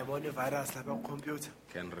 Yabona ivirus lapha ku-computer.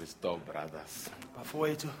 Can restore brothers.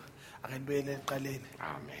 Bafowethu akanibuyele eqaleni.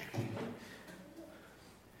 Amen.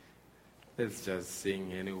 Let's just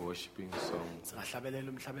sing any worshiping song.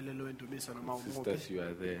 Singahlabelela umhlabelelo wendumiso noma Sisters, umuphi. you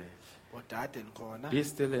are there. Bodade nikhona. Be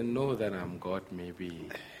still and know that I'm God, maybe.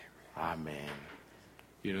 Amen.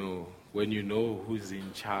 You know, when you know who's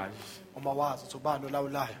in charge, Uma wazi ukuthi ubani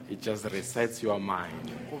olawulayo. it just resets your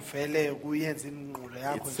mind. Kuvele kuyenza ingqondo It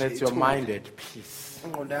yakho nje sets your ithule. mind at peace.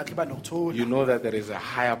 Ingqondo yakho iba nokuthula. You know that there is a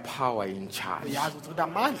higher power in charge. Uyazi ukuthi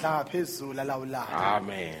kunamandla aphezulu alawulayo.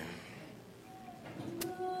 Amen.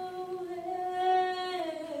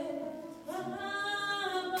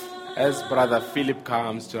 As Brother Philip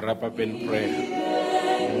comes to wrap up in prayer.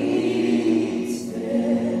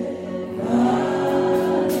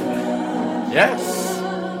 Yes.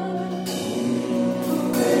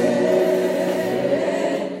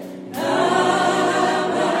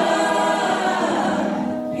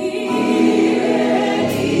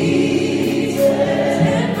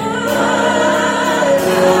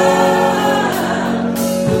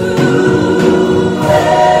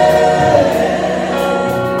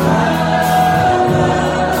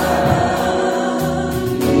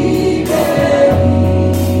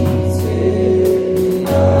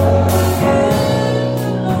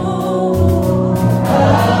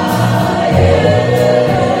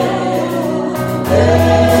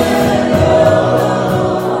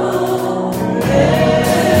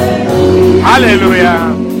 Hallelujah.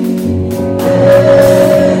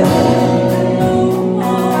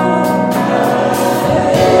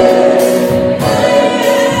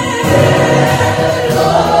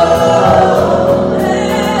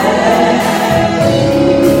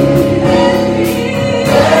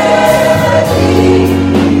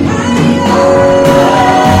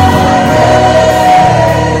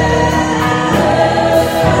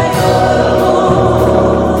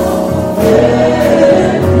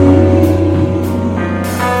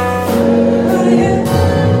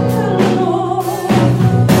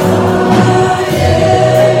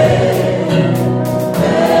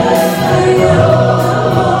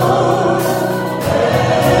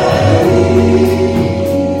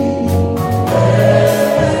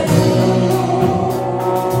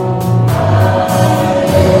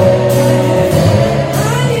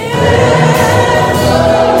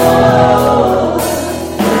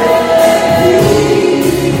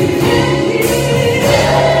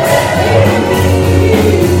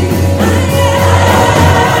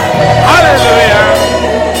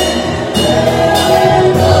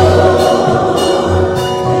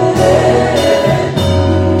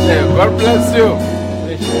 God bless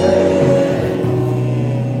you.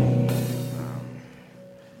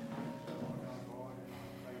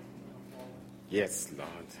 Yes, Lord.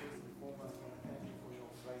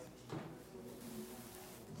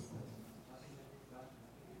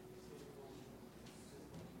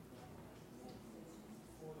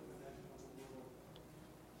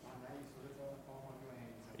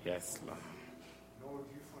 Yes, Lord. Lord,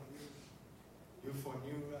 you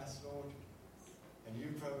foreknew us, Lord, and you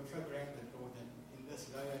programmed it, Lord, that in this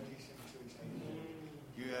Laodicean church,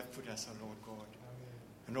 you have put us, oh Lord God.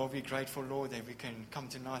 And Lord, we're grateful, Lord, that we can come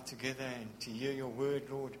tonight together and to hear your word,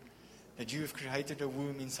 Lord, that you have created a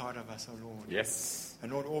womb inside of us, oh Lord. Yes.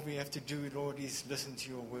 And Lord, all we have to do, Lord, is listen to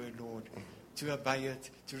your word, Lord. to obey it,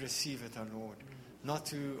 to receive it, O Lord. Not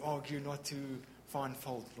to argue, not to find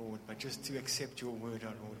fault, Lord, but just to accept your word,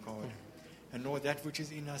 O Lord God. And Lord, that which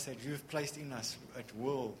is in us, that you've placed in us, it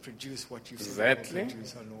will produce what you've said it Exactly. will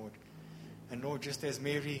produce, O Lord. And Lord, just as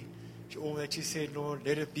Mary, all that she said, Lord,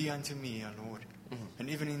 let it be unto me, O Lord. And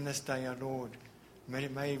even in this day, O Lord,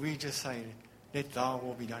 may we just say, let thy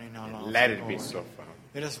will be done in our lives. Let O it be God. so, Father.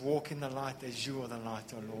 Let us walk in the light as you are the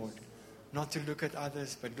light, O Lord. Not to look at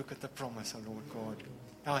others, but look at the promise, O Lord God.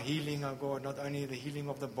 Our healing, O God, not only the healing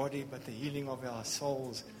of the body, but the healing of our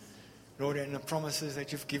souls. Lord, and the promises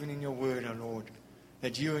that you've given in your word, O Lord,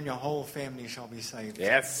 that you and your whole family shall be saved.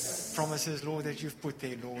 Yes. Promises, Lord, that you've put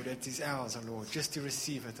there, Lord, that is ours, O Lord, just to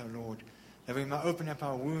receive it, O Lord. That we may open up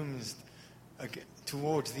our wombs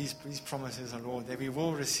towards these promises, O Lord, that we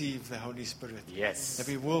will receive the Holy Spirit. Yes. That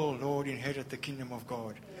we will, Lord, inherit the kingdom of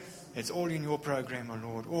God. It's all in your program, O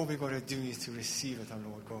Lord. All we've got to do is to receive it, O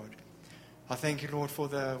Lord God. I thank you, Lord, for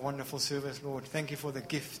the wonderful service, Lord. Thank you for the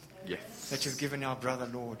gift Yes. that you've given our brother,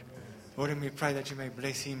 Lord. Lord, and we pray that you may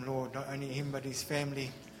bless him, Lord, not only him but his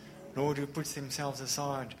family. Lord, who puts themselves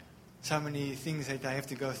aside. So many things that they have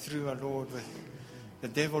to go through, O Lord, with the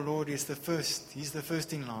devil, Lord, is the first. He's the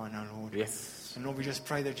first in line, O Lord. Yes. And Lord, we just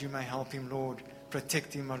pray that you may help him, Lord.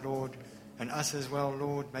 Protect him, O Lord. And us as well,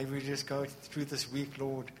 Lord. May we just go through this week,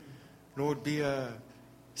 Lord. Lord, be a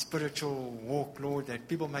spiritual walk, Lord, that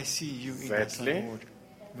people may see you in us, O Exactly. Lord.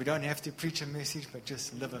 We don't have to preach a message, but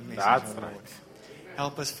just live a message, That's O Lord. right.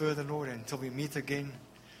 Help us further, Lord, until we meet again.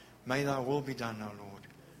 May thy will be done, O Lord.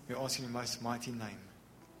 We ask in your most mighty name.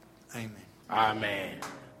 Amen. Amen.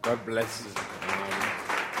 God bless you.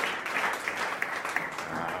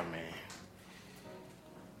 Amen.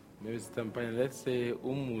 Mr. Mpane, let's say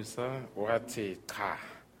Umusa wati cha.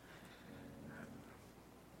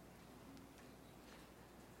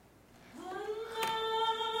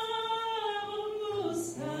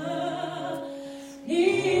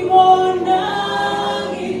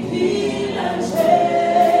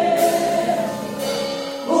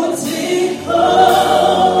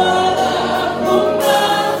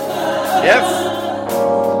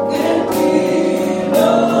 Yes.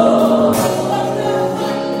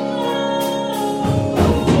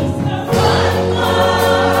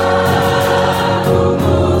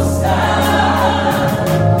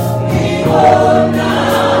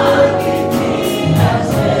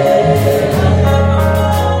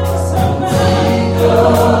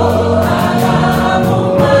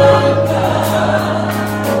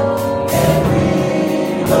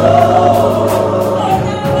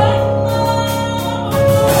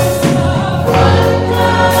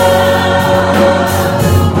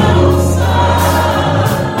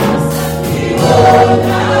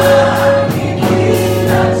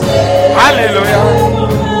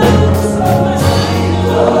 Hallelujah.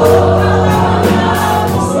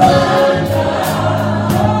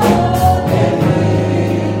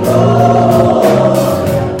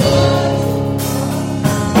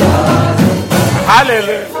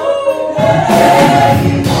 Hallelujah.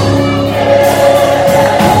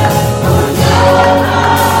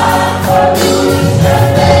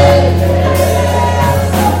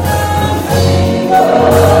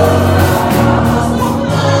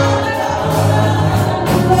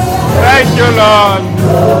 Thank you,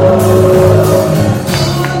 Lord.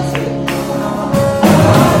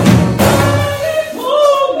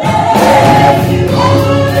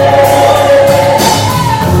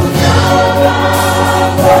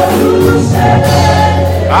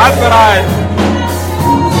 That's right.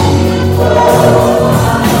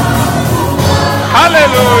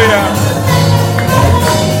 Hallelujah.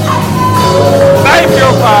 Thank you,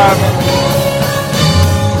 Father.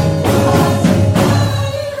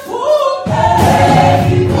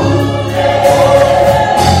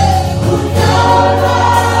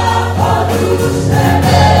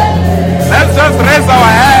 Let's just raise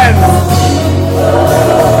our hands.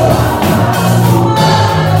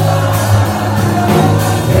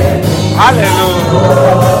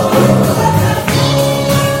 Hallelujah.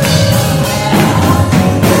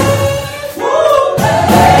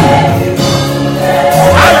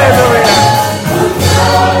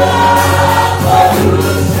 Hallelujah.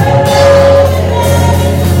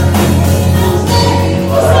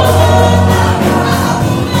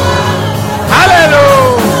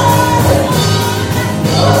 Hallelujah.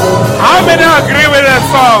 How many agree with that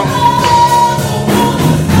song?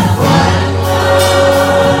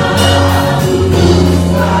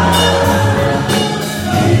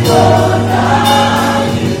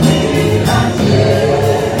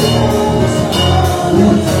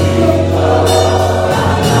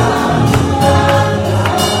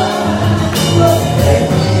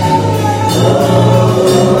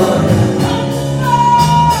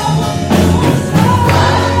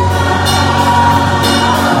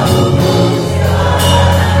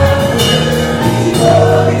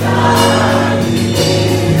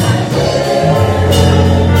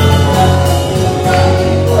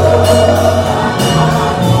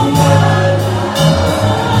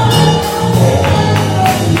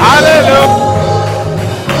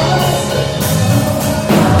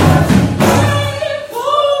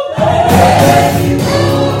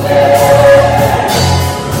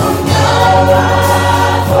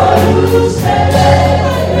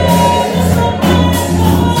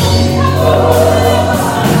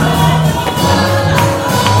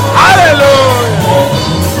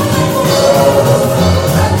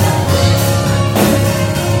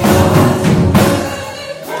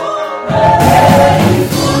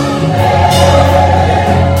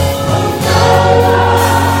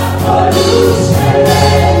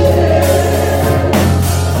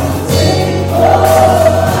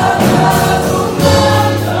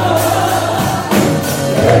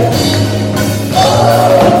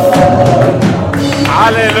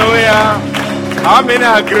 How many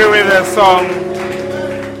agree with the song?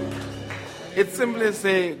 It simply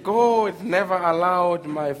says, God never allowed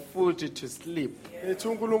my foot to slip. ethi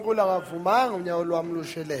uNkulunkulu akavumanga unyawo lwami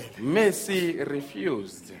lushelele. Mercy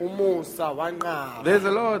refused. Umusa wanqaba. There's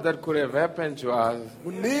a lot that could have happened to us.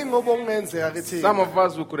 Kuningi obokungenzeka kithi. Some of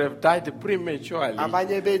us we could have died prematurely.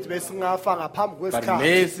 Abanye bethu besingafa ngaphambi But kwesikhathi.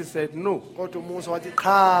 mercy said no. Kodwa umusa wathi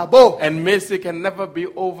cha bo. And mercy can never be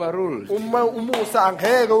overruled. Umusa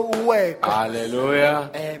angeke uweqe. Hallelujah.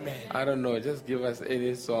 Amen. I don't know, just give us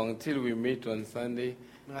any song till we meet on Sunday.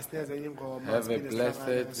 Have a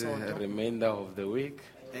blessed remainder of the week.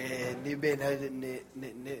 Nibe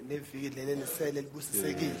neviki leli lisele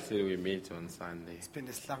libusisekile. Till we meet on Sunday.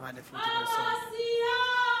 Siphinde sihlangane futhi ngesonto.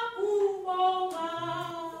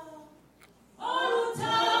 Siyakubonga